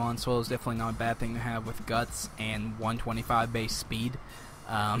an NU Mon, Swellow is definitely not a bad thing to have with Guts and 125 base speed.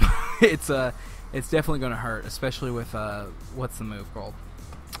 It's definitely going to hurt, especially with, what's the move called?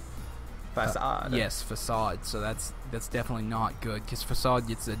 Facade. Yes, Facade. So that's definitely not good, because Facade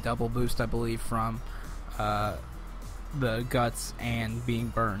gets a double boost, I believe, from the Guts and being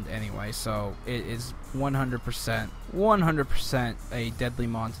burned anyway, so it is 100% a deadly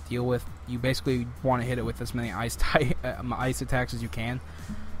mon to deal with. You basically want to hit it with as many ice attacks as you can.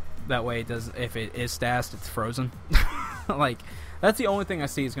 That way, if it is stashed, it's frozen. Like, that's the only thing I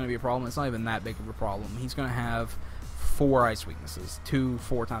see is going to be a problem. It's not even that big of a problem. He's going to have 4 ice weaknesses,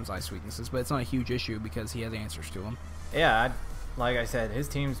 4 times ice weaknesses, but it's not a huge issue because he has answers to them. Yeah, like I said, his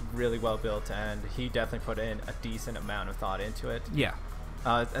team's really well built, and he definitely put in a decent amount of thought into it. Yeah.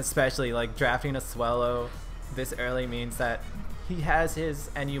 Especially, like, drafting a Swellow this early means that he has his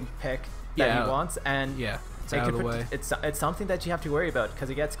NU pick that he wants, and it's out of the way. It's something that you have to worry about, because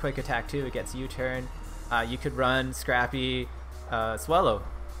it gets quick attack, too. It gets U-turn. You could run Scrappy Swellow.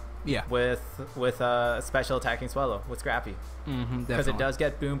 Yeah. With a special attacking Swellow with Scrappy. Because it does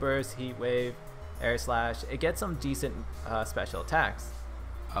get Boom Burst, Heat Wave, Air Slash. It gets some decent special attacks.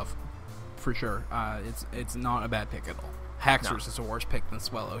 For sure. It's not a bad pick at all. Haxorus is a worse pick than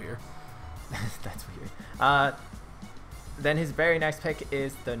Swellow here. That's weird. Then his very next pick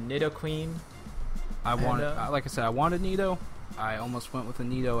is the Nidoqueen. Like I said, I wanted Nido. I almost went with a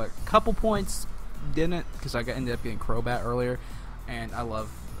Nido at a couple points. Didn't, because I ended up getting Crobat earlier. And I love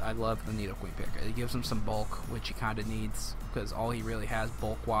the Nidoqueen pick. It gives him some bulk, which he kind of needs, because all he really has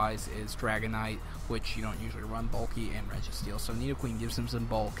bulk-wise is Dragonite, which you don't usually run bulky, and Registeel. So Nidoqueen gives him some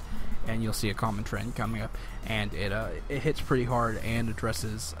bulk, and you'll see a common trend coming up. And it hits pretty hard and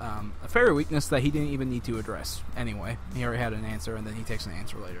addresses a fairy weakness that he didn't even need to address anyway. He already had an answer, and then he takes an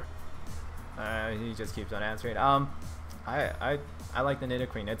answer later. He just keeps on answering. I like the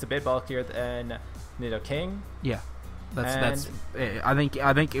Nidoqueen. It's a bit bulkier than Nidoking. Yeah. I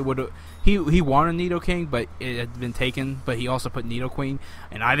think it would. He wanted Nidoking, but it had been taken. But he also put Nidoqueen,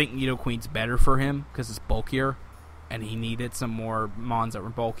 and I think Nidoqueen's better for him because it's bulkier, and he needed some more mons that were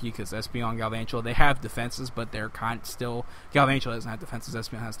bulky. Because Espeon, Galvantula, they have defenses, but they're still. Galvantula doesn't have defenses.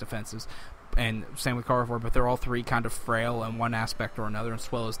 Espeon has defenses, and same with Carnivore. But they're all three kind of frail in one aspect or another. And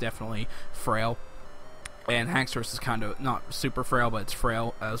Swellow is definitely frail. And Haxorus is kind of not super frail, but it's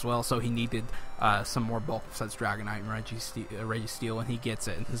frail as well. So he needed some more bulk besides Dragonite and Registeel, and he gets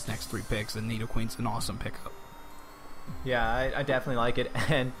it in his next 3 picks. And Nidoqueen's an awesome pickup. Yeah, I definitely like it.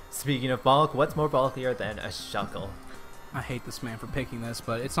 And speaking of bulk, what's more bulkier than a Shuckle? I hate this man for picking this,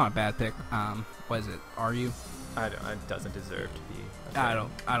 but it's not a bad pick. What is it? Are you? It doesn't deserve to be. I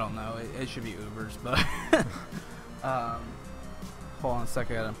don't know. It should be Ubers, but. Hold on a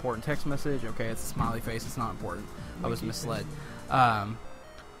second, I got an important text message. Okay, it's a smiley face. It's not important. I was misled.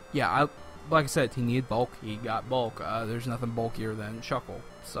 Like I said, he needed bulk. He got bulk. There's nothing bulkier than Shuckle.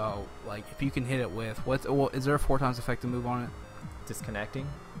 So, like, if you can hit it with is there a 4 times effective move on it? Disconnecting.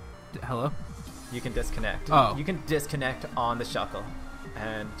 Hello. You can disconnect. Oh. You can disconnect on the Shuckle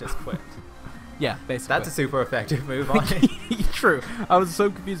and just quit. Yeah, basically. That's a super effective move on it. True. I was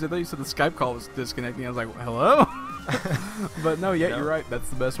so confused. I thought you said the Skype call was disconnecting. I was like, hello? But no, you're right. That's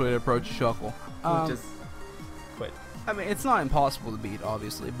the best way to approach a Shuckle. Just quit. I mean, it's not impossible to beat,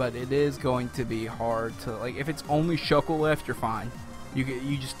 obviously, but it is going to be hard to, like, if it's only Shuckle left, you're fine.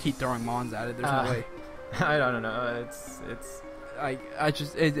 You just keep throwing mons at it. There's no way. I don't know.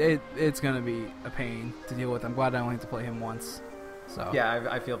 It's gonna be a pain to deal with. I'm glad I only have to play him once. So yeah,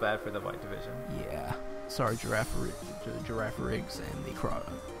 I feel bad for the white division. Yeah. Sorry, Girafarigs and the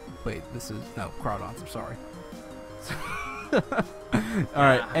Crawdaunts. Wait, Crawdaunts. I'm sorry.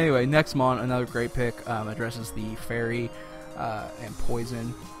 Alright, anyway, next mon, another great pick, addresses the fairy and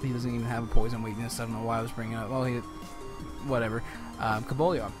poison. He doesn't even have a poison weakness. I don't know why I was bringing it up. Well, whatever.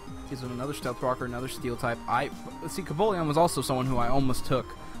 Cobalion gives him another stealth rocker, another steel type. Cobalion was also someone who I almost took.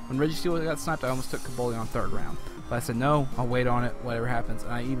 When Registeel got sniped, I almost took Cobalion 3rd round. But I said, no, I'll wait on it, whatever happens.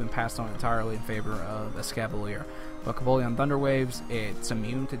 And I even passed on it entirely in favor of Escavalier. But Cobalion Thunder Waves, it's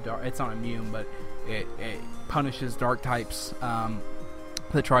immune to dark. It's not immune, but it punishes dark types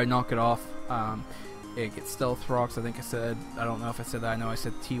that try to knock it off. It gets Stealth Rocks. I think I said. I don't know if I said that. I know I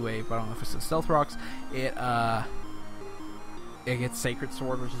said T-Wave, but I don't know if I said Stealth Rocks. It gets Sacred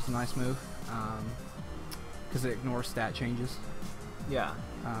Sword, which is a nice move because it ignores stat changes. Yeah.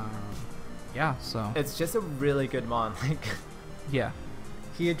 Yeah. So it's just a really good mon. Like, yeah.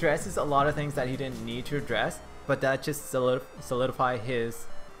 He addresses a lot of things that he didn't need to address, but that just solidify his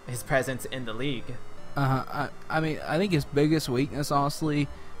presence in the league. I mean, I think his biggest weakness, honestly,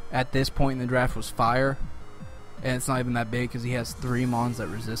 at this point in the draft was Fire, and it's not even that big because he has 3 mons that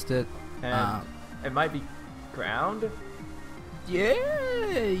resist it. And it might be Ground. Yeah,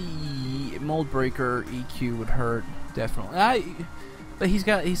 Mold Breaker EQ would hurt definitely. But he's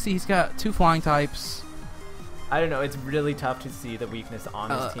got 2 flying types. I don't know. It's really tough to see the weakness on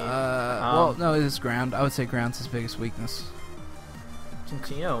his team. Well, no, it is Ground. I would say Ground's his biggest weakness.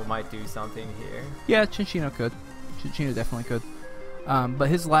 Chinchino might do something here. Yeah, Chinchino could. Chinchino definitely could. But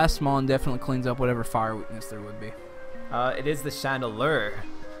his last mon definitely cleans up whatever fire weakness there would be. It is the Chandelure.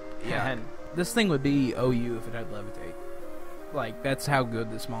 Yeah. And this thing would be OU if it had Levitate. Like, that's how good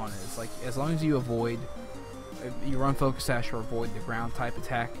this mon is. Like, as long as you avoid... If you run Focus Sash or avoid the ground type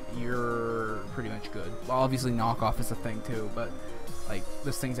attack, you're pretty much good. Well, obviously knockoff is a thing too, but like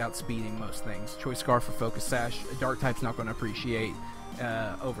this thing's outspeeding most things. Choice Scarf for Focus Sash. A dark type's not going to appreciate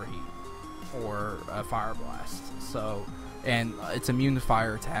Overheat or Fire Blast. So, and it's immune to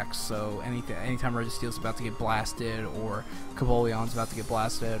fire attacks. So anytime Registeel's about to get blasted, or Cabolion's about to get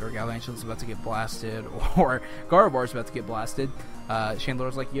blasted, or Galvantul's about to get blasted, or Gardevoir's about to get blasted,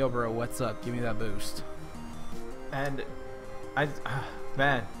 Chandelure's like, "Yo, bro, what's up? Give me that boost." And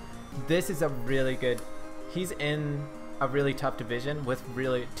man, this is a really good. He's in a really tough division with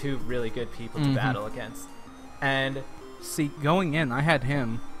 2 really good people to battle against. And see, going in, I had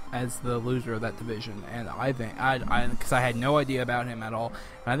him as the loser of that division, and I think because I had no idea about him at all.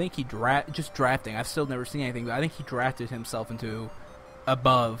 And I think he just drafting. I've still never seen anything, but I think he drafted himself into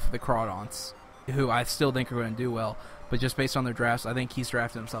above the Crawdaunts, who I still think are going to do well. But just based on their drafts, I think he's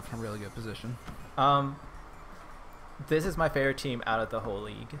drafted himself in a really good position. This is my favorite team out of the whole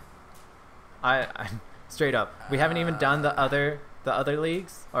league. I straight up. We haven't even done the other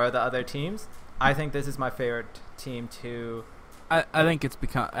leagues or the other teams. I think this is my favorite team to. I think it's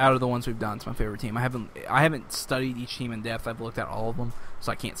become, out of the ones we've done, it's my favorite team. I haven't studied each team in depth. I've looked at all of them,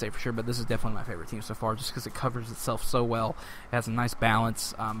 so I can't say for sure. But this is definitely my favorite team so far, just because it covers itself so well. It has a nice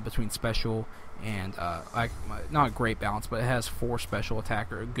balance between special and not a great balance, but it has 4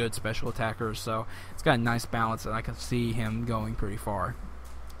 good special attackers. So it's got a nice balance, and I can see him going pretty far.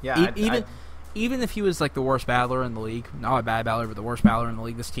 Yeah, even if he was like the worst battler in the league, not a bad battler, but the worst battler in the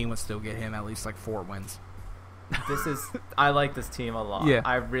league, this team would still get him at least like 4 wins. I like this team a lot. Yeah.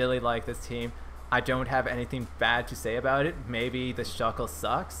 I really like this team. I don't have anything bad to say about it. Maybe the Shuckle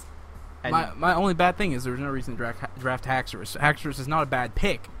sucks. And my only bad thing is there's no reason to draft Haxorus. Haxorus is not a bad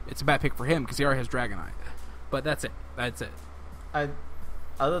pick. It's a bad pick for him because he already has Dragonite. But that's it.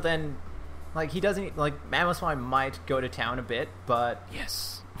 Other than, like, he doesn't, like, Mamoswine might go to town a bit, but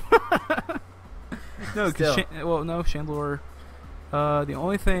yes. No, because Chandelure. The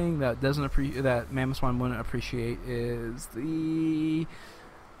only thing that that Mamoswine wouldn't appreciate is the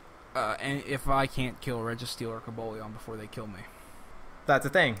and if I can't kill Registeel or Cobalion before they kill me. That's the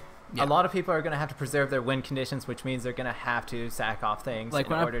thing. Yeah. A lot of people are going to have to preserve their win conditions, which means they're going to have to sack off things like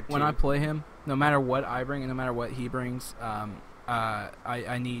when I play him, no matter what I bring and no matter what he brings,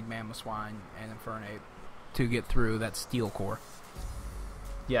 I need Mamoswine and Infernape to get through that Steel Core.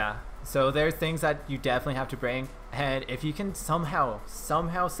 Yeah. So there's things that you definitely have to bring, and if you can somehow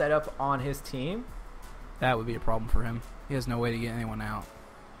set up on his team, that would be a problem for him. He has no way to get anyone out.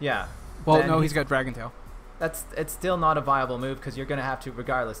 Yeah. Well, no, he's got Dragon Tail. It's still not a viable move because you're going to have to,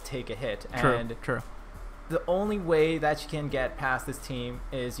 regardless, take a hit. True. The only way that you can get past this team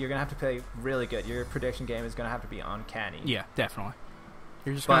is you're going to have to play really good. Your prediction game is going to have to be uncanny. Yeah, definitely.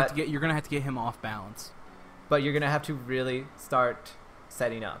 You're going to have to get him off balance. But you're going to have to really start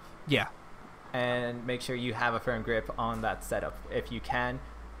setting up. Yeah. And make sure you have a firm grip on that setup if you can.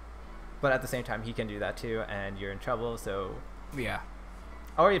 But at the same time, he can do that too, and you're in trouble, so... Yeah.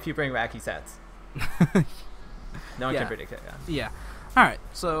 Or if you bring wacky sets. No one can predict it, Yeah. Alright,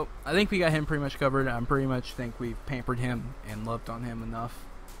 so I think we got him pretty much covered. I pretty much think we've pampered him and loved on him enough.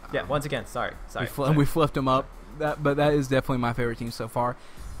 Yeah, once again, sorry. We flipped him up. But that is definitely my favorite team so far.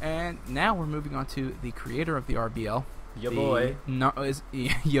 And now we're moving on to the creator of the RBL. Your boy.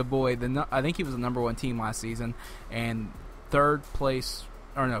 I think he was the number 1 team last season and 4th place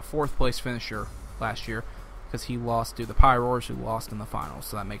finisher last year. because he lost to the Pyroars, who lost in the finals.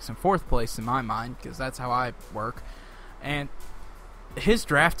 So that makes him 4th place in my mind, because that's how I work. And his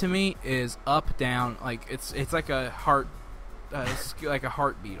draft to me is up, down, like it's like a heart, like a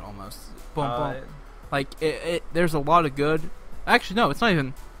heartbeat almost. Boom, boom. Like there's a lot of good. Actually, no, it's not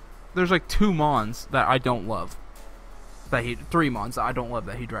even. There's like 2 Mons that I don't love. 3 Mons that I don't love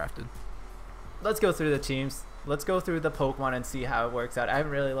that he drafted. Let's go through the teams. Let's go through the Pokemon and see how it works out. I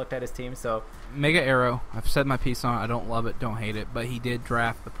haven't really looked at his team, so... Mega Arrow. I've said my piece on it. I don't love it, don't hate it, but he did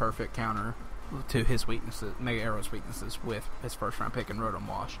draft the perfect counter to his weaknesses, Mega Arrow's weaknesses, with his first-round pick in Rotom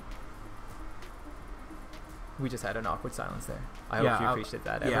Wash. We just had an awkward silence there. I hope you appreciate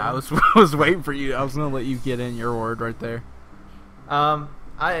that. Yeah, I was waiting for you. I was going to let you get in your word right there.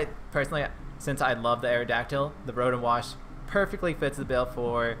 I personally, since I love the Aerodactyl, the Rotom Wash perfectly fits the bill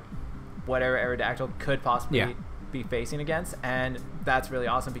for whatever Aerodactyl could possibly be facing against, and that's really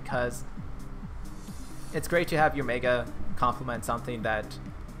awesome because it's great to have your Mega complement something that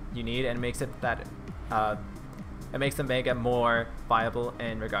you need, and it makes it makes the Mega more viable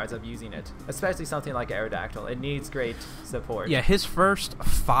in regards of using it, especially something like Aerodactyl. It needs great support. Yeah, his first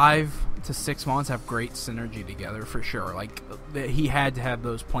 5 to 6 Mons have great synergy together for sure. Like, he had to have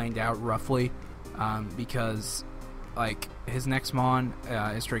those planned out roughly, because like his next Mon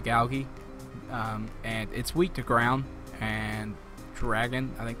is Dragalge, and it's weak to ground and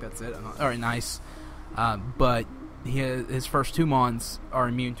Dragon. I think that's it. Alright, nice. But his first 2 Mons are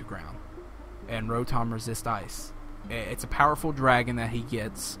immune to ground, and Rotom resist ice. It's a powerful dragon that he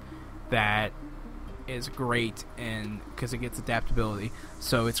gets that is great because it gets adaptability.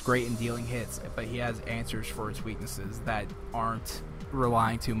 So it's great in dealing hits, but he has answers for its weaknesses that aren't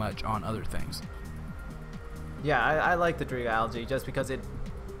relying too much on other things. Yeah, I like the Dragalge just because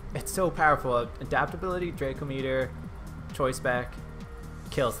it's so powerful. Adaptability, Dracometer, Choice Spec,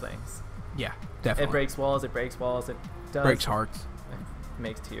 kills things. Yeah, definitely. It breaks walls, it does. Breaks hearts. It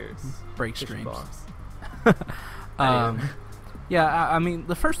makes tears. Breaks streams. Yeah, I mean,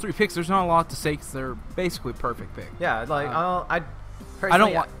 the first 3 picks, there's not a lot to say because they're basically perfect picks. Yeah, like, I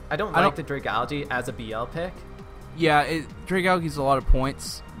don't like the Dragalge as a BL pick. Yeah, Dragalge's a lot of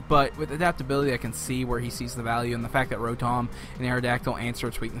points, but with adaptability, I can see where he sees the value, and the fact that Rotom and Aerodactyl answer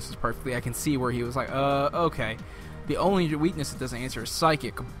its weaknesses perfectly, I can see where he was like, okay. The only weakness it doesn't answer is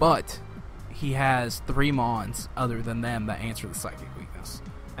Psychic, but he has 3 Mons other than them that answer the Psychic weakness.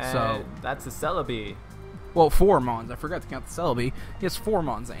 And so that's the Celebi. Well, 4 Mons. I forgot to count the Celebi. He has 4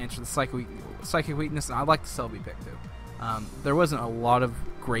 Mons that answer the Psychic weakness, and I like the Celebi pick too. There wasn't a lot of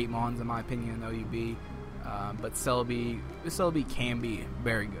great Mons in my opinion in OUB, but Celebi can be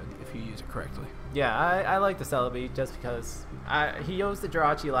very good if you use it correctly. Yeah, I like the Celebi just because he used the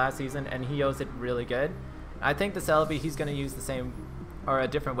Jirachi last season and he used it really good. I think the Celebi he's going to use the same or a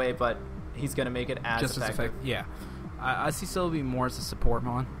different way, but he's going to make it as effective. Yeah, I see Celebi more as a support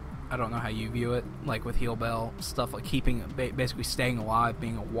Mon. I don't know how you view it, like with Heal Bell, stuff like basically staying alive,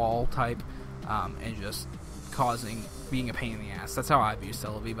 being a wall type, and just being a pain in the ass. That's how I view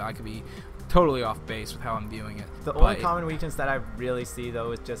Celebi, but I could be totally off base with how I'm viewing it. The only common weakness that I really see,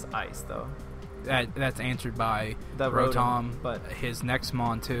 though, is just ice, though. That's answered by the Rotom, but his next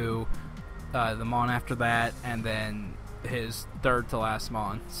Mon too, the Mon after that, and then his 3rd to last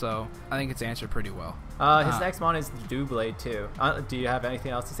Mon. So I think it's answered pretty well. His next Mon is Doublade too. Do you have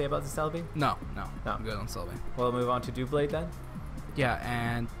anything else to say about the Celebi? No. I'm good on Celebi. We'll move on to Doublade then. Yeah,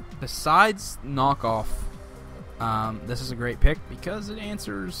 and besides knockoff, this is a great pick because it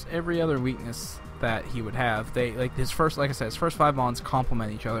answers every other weakness that he would have. His first 5 Mons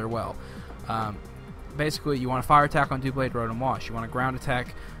complement each other well. Basically, you want a fire attack on Doublade, Rotom Wash. You want a ground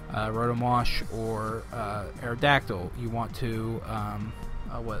attack, Rotom Wash or Aerodactyl. You want to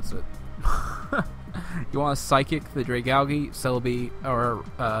what is it? You want a Psychic, the Dragalge, Celebi, or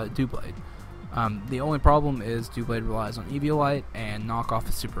Doublade. The only problem is Doublade relies on Eviolite, and knockoff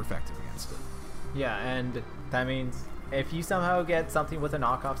is super effective against it. Yeah, and that means if you somehow get something with a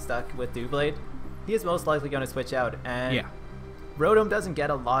knockoff stuck with Doublade, he is most likely going to switch out. And Rotom doesn't get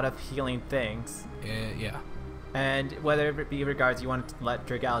a lot of healing things. Yeah. And whether it be regards you want to let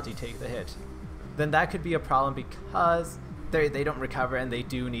Dragalge take the hit, then that could be a problem because they don't recover and they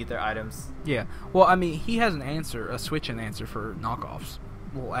do need their items. Yeah. Well, I mean, he has a switch-in answer for knockoffs.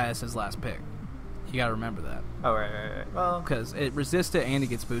 Well, as his last pick. You gotta remember that. Oh, right. Well, because it resists it and it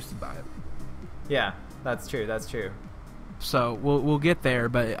gets boosted by it. Yeah, that's true. So we'll get there,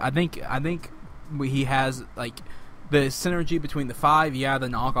 but I think he has like the synergy between the 5. Yeah, the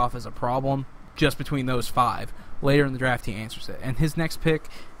knockoff is a problem just between those 5. Later in the draft, he answers it, and his next pick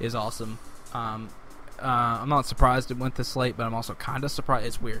is awesome. I'm not surprised it went this late, but I'm also kind of surprised.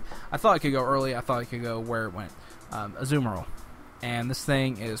 It's weird. I thought it could go early. I thought it could go where it went. Azumarill. And this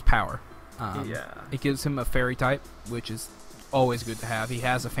thing is power. It gives him a fairy type, which is always good to have. He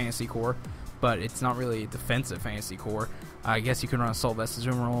has a fantasy core, but it's not really a defensive fantasy core. I guess you can run Assault Vest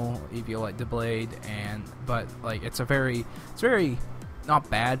Azumarill, Eviolite Deblade, but like it's very not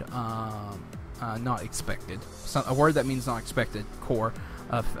bad, not expected. A word that means not expected core.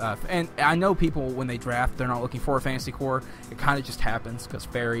 And I know people when they draft, they're not looking for a fantasy core. It kind of just happens because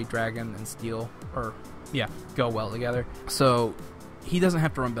Fairy, Dragon, and Steel go well together. So he doesn't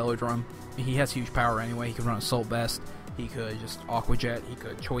have to run Bellodrum. He has huge power anyway. He can run Assault Vest. He could just Aqua Jet. He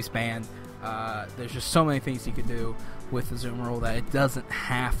could Choice Band. There's just so many things he could do with the Azumarill that it doesn't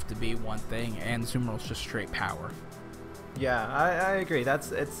have to be one thing, and Azumarill's just straight power. Yeah, I agree.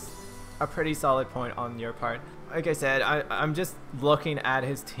 It's a pretty solid point on your part. Like I said, I'm just looking at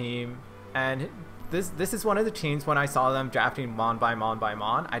his team, and this is one of the teams when I saw them drafting Mon by Mon by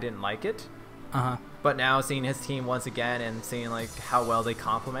Mon, I didn't like it. But now seeing his team once again and seeing like how well they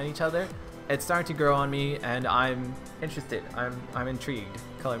complement each other, it's starting to grow on me, and I'm interested. I'm intrigued.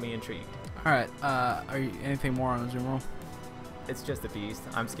 Color me intrigued. All right. Are you anything more on Azumarill? It's just a beast.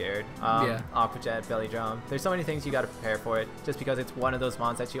 I'm scared. Aqua Jet, Belly Drum. There's so many things you got to prepare for it. Just because it's one of those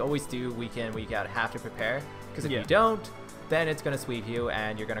mons that you always do week in, week out, have to prepare. Because if you don't, then it's gonna sweep you,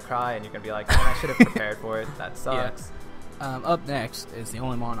 and you're gonna cry, and you're gonna be like, "Man, I should have prepared for it. That sucks." Up next is the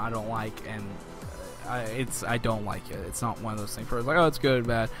only mon I don't like, and I don't like it. It's not one of those things where it's like, oh, it's good or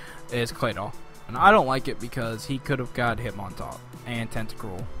bad. It's Claydol, and I don't like it because he could have got Hitmontop and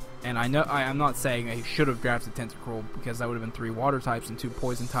Tentacruel. And I know I'm not saying he should have drafted Tentacruel because that would have been 3 water types and 2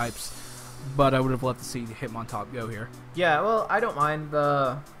 poison types, but I would have loved to see Hitmontop go here. Yeah, well, I don't mind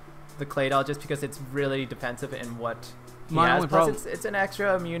the Claydol just because it's really defensive in what he has. Plus, it's an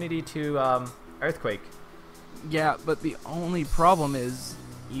extra immunity to Earthquake. Yeah, but the only problem is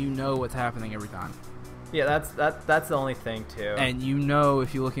you know what's happening every time. Yeah, that's the only thing too. And you know,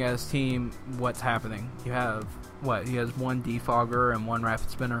 if you're looking at his team, what's happening. You have what? He has 1 Defogger and 1 Rapid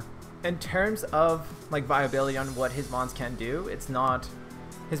Spinner. In terms of like viability on what his mons can do, it's not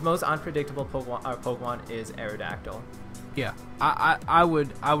his most unpredictable Pokemon is Aerodactyl. Yeah, I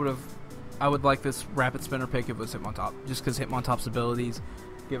would like this Rapid Spinner pick if it was Hitmontop, just because Hitmontop's abilities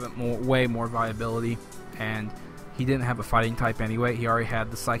give it way more viability, and he didn't have a fighting type anyway. He already had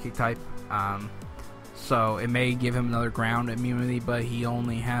the Psychic type. So it may give him another ground immunity, but he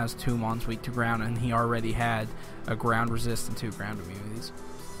only has 2 mons weak to ground, and he already had a ground resist and 2 ground immunities.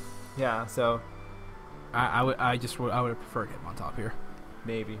 Yeah, so I would have preferred Hitmontop here.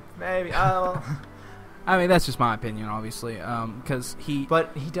 Maybe. I mean, that's just my opinion, obviously, because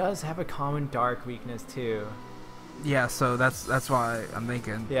But he does have a common dark weakness too. Yeah, so that's why I'm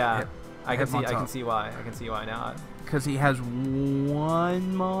thinking. Yeah, I can see why. I can see why not. Because he has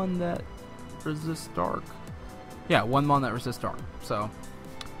 1 mon that resists dark. Yeah, 1 mon that resists dark. So,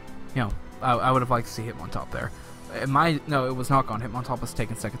 I would have liked to see Hitmontop there. It was not gone. Hitmontop was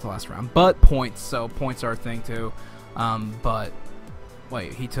taken second to last round, but points. So points are a thing too. But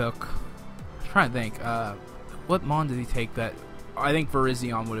wait, he took. I'm trying to think. What mon did he take that? I think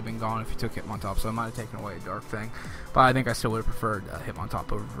Virizion would have been gone if he took Hitmontop, so I might have taken away a dark thing. But I think I still would have preferred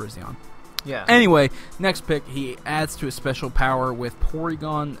Hitmontop over Virizion. Yeah. Anyway, next pick, he adds to his special power with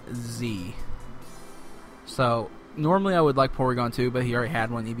Porygon Z. So normally I would like Porygon 2, but he already had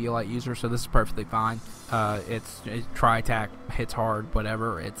 1 Eviolite user, so this is perfectly fine. It's Tri-Attack, hits hard,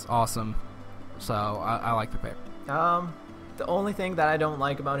 whatever. It's awesome. So I like the pick. The only thing that I don't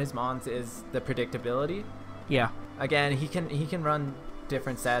like about his mons is the predictability. Yeah. Again, he can run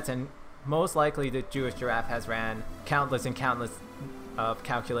different sets, and most likely the Jewish Giraffe has ran countless and countless of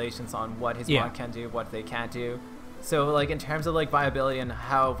calculations on what his mon can do, what they can't do. So like in terms of like viability and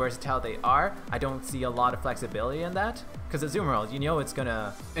how versatile they are, I don't see a lot of flexibility in that. Because Azumarill,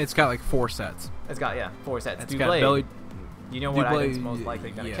 it's got like 4 sets. It's got 4 sets. It's got Belly. You know what item's most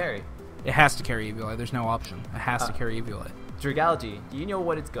likely gonna carry. It has to carry Eviolite. There's no option. It has to carry Eviolite. Dragalge, you know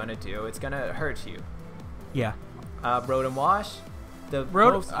what it's gonna do. It's gonna hurt you. Yeah. Rotom Wash.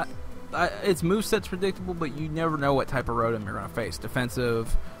 Its moveset's predictable, but you never know what type of Rotom you're gonna face.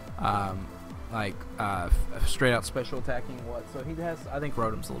 Defensive, straight out special attacking. So he has. I think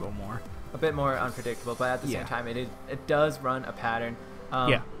Rotom's a little more. A bit more unpredictable, but at the same time, it does run a pattern.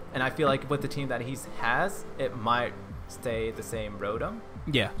 And I feel like with the team that he has, it might stay the same Rotom.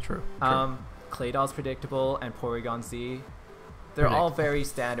 Yeah, true. Claydol's predictable, and Porygon Z. They're all very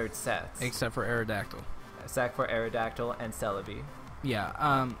standard sets. Except for Aerodactyl. And Celebi.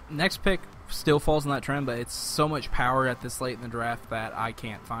 Yeah. Next pick still falls in that trend, but it's so much power at this late in the draft that I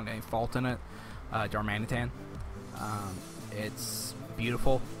can't find any fault in it. Darmanitan. It's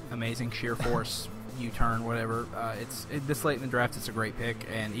beautiful, amazing, sheer force, U-turn, whatever. This late in the draft, it's a great pick,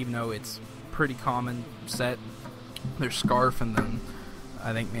 and even though it's pretty common set, there's Scarf and then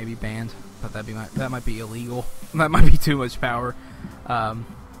I think maybe Band, but that might be illegal. That might be too much power.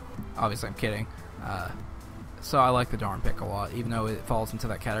 Obviously, I'm kidding. So I like the Darn pick a lot, even though it falls into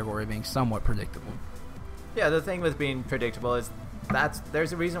that category of being somewhat predictable. Yeah, the thing with being predictable is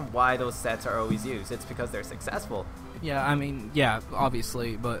there's a reason why those sets are always used. It's because they're successful. Yeah, I mean, yeah,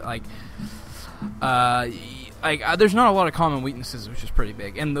 obviously, but there's not a lot of common weaknesses, which is pretty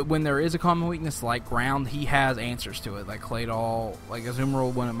big. And when there is a common weakness like ground, he has answers to it. Like Claydol, like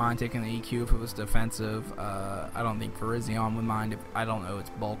Azumarill wouldn't mind taking the EQ if it was defensive. I don't think Virizion would mind. I don't know its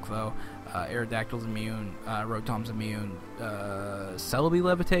bulk though. Aerodactyl's immune. Rotom's immune. Celebi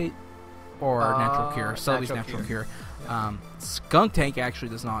Levitate or Natural Cure. Celebi's Natural Cure. Yeah. Skuntank actually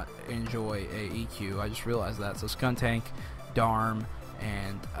does not enjoy a EQ. I just realized that. So Skuntank, Darm,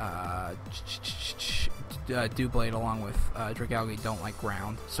 and Doublade along with Dragalge don't like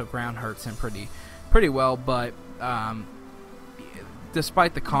ground, so ground hurts him pretty well. But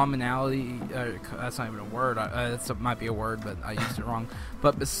despite the commonality, that's not even a word. That might be a word, but I used it wrong.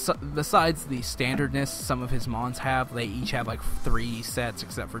 But besides the standardness some of his mons have, they each have like 3 sets,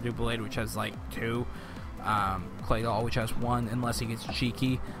 except for Doublade, which has like 2. Claydol, which has 1, unless he gets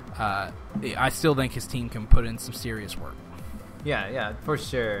cheeky. I still think his team can put in some serious work. Yeah, for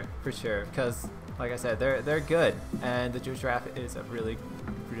sure. Because, like I said, they're good, and the Giraffe is a really,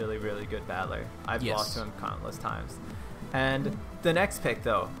 really, really good battler. I've lost to him countless times. And the next pick,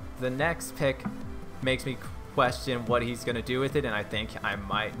 though, makes me question what he's gonna do with it, and I think I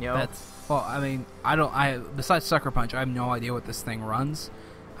might know. Besides Sucker Punch, I have no idea what this thing runs.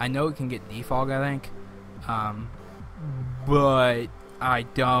 I know it can get defog, I think, but I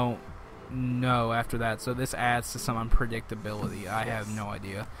don't know after that. So this adds to some unpredictability. I have no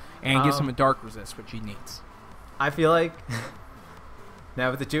idea, and gives him a dark resist, which he needs. I feel like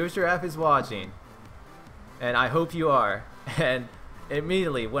now if the Jewish Giraffe is watching, and I hope you are, and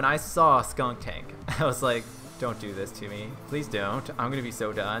immediately when I saw Skuntank, I was like, don't do this to me. Please don't. I'm going to be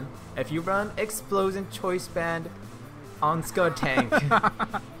so done. If you run Explosion Choice Band on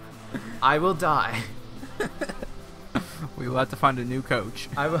Skuntank, I will die. We will have to find a new coach.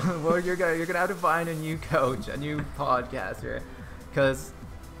 Well, you're gonna have to find a new coach, a new podcaster, because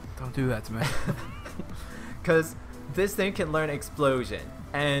don't do that to me. Because this thing can learn Explosion,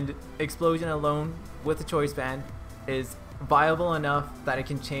 and Explosion alone with the Choice Band is viable enough that it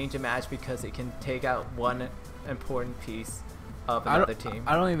can change a match because it can take out one important piece of another team.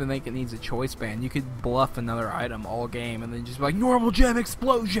 I don't even think it needs a Choice Band. You could bluff another item all game and then just be like, normal gem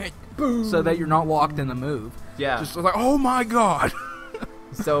explosion, boom, so that you're not locked in the move. Yeah. Just like, oh my god.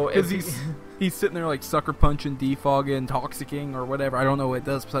 So if he's sitting there like Sucker Punching, Defogging, Toxicking, or whatever. I don't know what it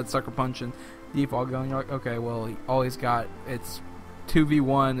does besides Sucker Punch and Defog. You're like, okay, well, all he's got, it's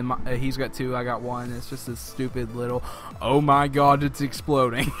 2v1, and he's got 2, I got 1. It's just this stupid little, oh my god, it's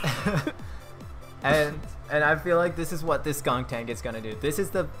exploding. And I feel like this is what this Skuntank is gonna do. This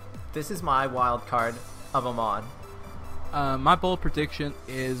is my wild card of a mod. My bold prediction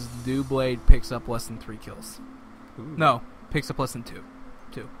is Doublade picks up less than 3 kills. Ooh. No, picks up less than 2.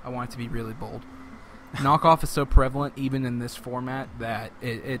 I want it to be really bold. Knockoff is so prevalent even in this format that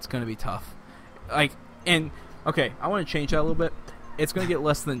it's going to be tough. I want to change that a little bit. It's going to get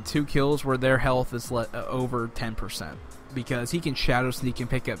less than 2 kills where their health is over 10%, because he can Shadow Sneak and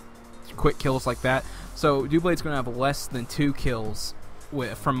pick up quick kills like that. So Doublade's going to have less than 2 kills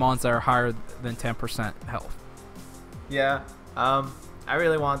from mons that are higher than 10% health. Yeah, I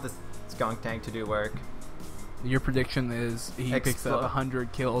really want this Skuntank to do work. Your prediction is he picks up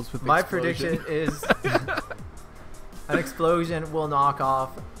 100 kills with My Explosion. prediction is an Explosion will knock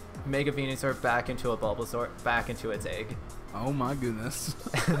off Mega Venusaur back into a Bulbasaur, back into its egg. Oh my goodness.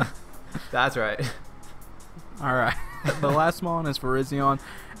 That's right. Alright. The last mon is Virizion.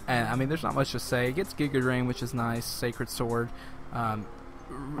 And I mean, there's not much to say. It gets Giga Drain, which is nice. Sacred Sword.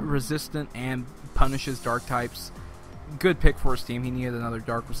 Resistant and punishes dark types. Good pick for his team. He needed another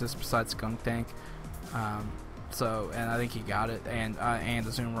dark resist besides Skuntank. And I think he got it, and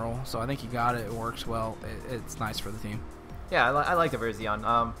the Zoom roll. So I think he got it. It works well. It's nice for the team. Yeah, I like the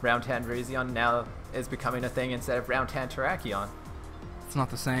Virizion. Round 10 Virizion now is becoming a thing instead of round 10 Terrakion. It's not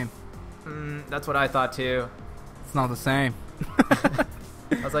the same. That's what I thought too. It's not the same. I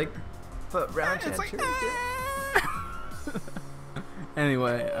was like, but round 10 Terrakion.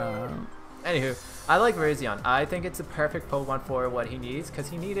 Anyway, anywho, I like Virizion. I think it's a perfect Pokemon for what he needs, because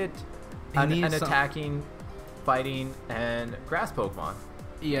he needed an attacking, fighting, and grass Pokemon.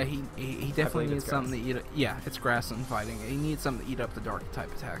 Yeah, he definitely needs something to eat. Yeah, it's grass and fighting. He needs something to eat up the dark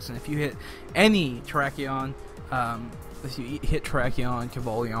type attacks. And if you hit any Terrakion, if you hit Terrakion,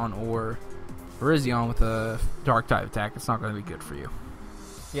 Cavolion, or Virizion with a dark type attack, it's not going to be good for you.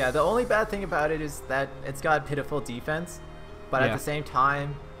 Yeah, the only bad thing about it is that it's got pitiful defense, but at the same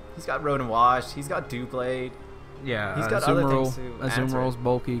time, he's got Road and Wash, he's got Dewblade. Yeah, he's got other things to answer. Azumarill's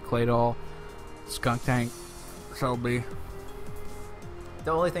bulky, Claydol, Skunk Tank, Selby.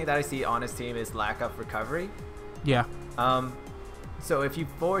 The only thing that I see on his team is lack of recovery. Yeah. So if you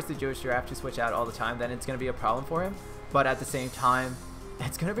force the Jewish Giraffe to switch out all the time, then it's going to be a problem for him. But at the same time,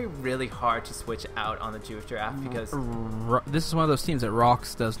 it's going to be really hard to switch out on the Jewish Giraffe because this is one of those teams that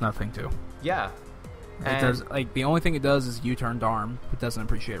Rocks does nothing to. Yeah. It does, like, the only thing it does is U-turn Darm. It doesn't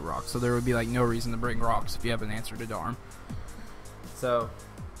appreciate Rocks, so there would be like no reason to bring Rocks if you have an answer to Darm. So,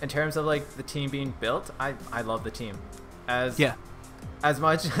 in terms of like the team being built, I love the team. As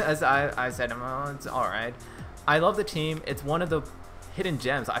much as I said, oh, it's all right. I love the team. It's one of the hidden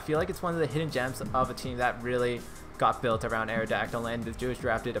gems. I feel like it's one of the hidden gems of a team that really got built around Aerodactyl, and the Jewish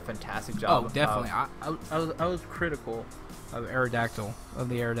Giraffe did a fantastic job. Oh, definitely. I was critical of Aerodactyl, of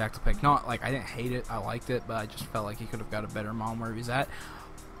the Aerodactyl pick. Not like I didn't hate it, I liked it, but I just felt like he could have got a better mom where he's at.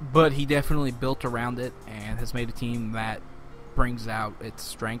 But he definitely built around it and has made a team that brings out its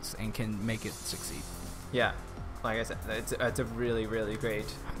strengths and can make it succeed. Yeah, like I said, it's a really, really great.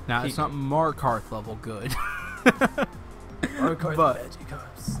 Now it's not Markarth level good. Markarth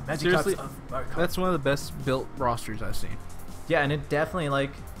Magikarps. Seriously, that's one of the best built rosters I've seen. Yeah, and it definitely,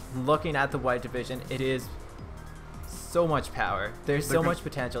 like, looking at the White division, it is so much power. There's so much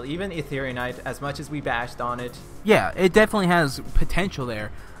potential. Even Ethereumite, as much as we bashed on it. Yeah, it definitely has potential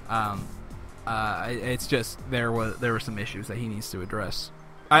there. It's just there were some issues that he needs to address.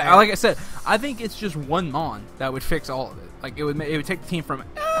 Like I said, I think it's just one Mon that would fix all of it. Like it would take the team from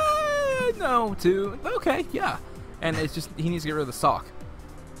no to okay, yeah, and it's just he needs to get rid of the sock.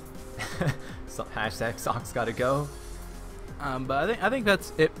 So, hashtag socks gotta go. But I think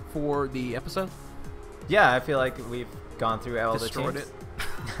that's it for the episode. Yeah, I feel like we've gone through all Destroyed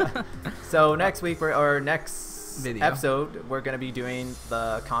the teams. So next week next episode we're gonna be doing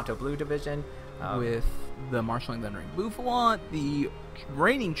the Kanto Blue division with the Marshalling Thundering Buffalant, the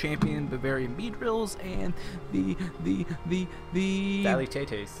reigning champion Bavarian Beedrills, and the Valley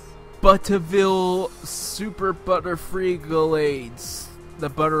Tay-Tays. Butterville Super Butterfreegalades. The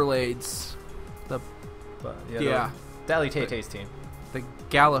Butterlades. Valley Tay-Tays team. The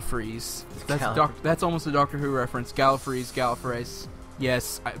Gallifreys. That's almost a Doctor Who reference. Gallifreys, Gallifreys.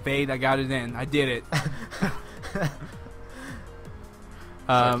 Yes, Vade, I got it in. I did it.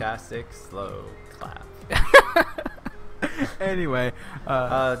 Sarcastic, slow clap. Anyway.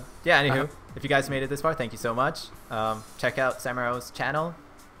 Anywho, if you guys made it this far, thank you so much. Check out Semeraro's channel.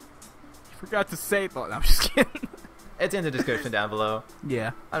 You forgot to say it. No, I'm just kidding. It's in the description down below.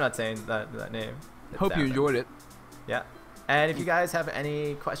 Yeah. I'm not saying that name. Hope you enjoyed it. Yeah. And if you guys have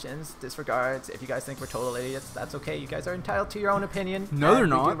any questions, disregards, if you guys think we're total idiots, that's okay. You guys are entitled to your own opinion. No, they're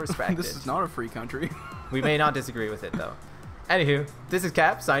not. Respect This is not a free country. We may not disagree with it, though. Anywho, this is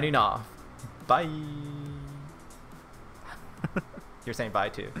Cap signing off. Bye. You're saying bye,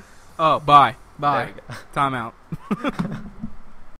 too. Oh, bye. Bye. There you go. Time out.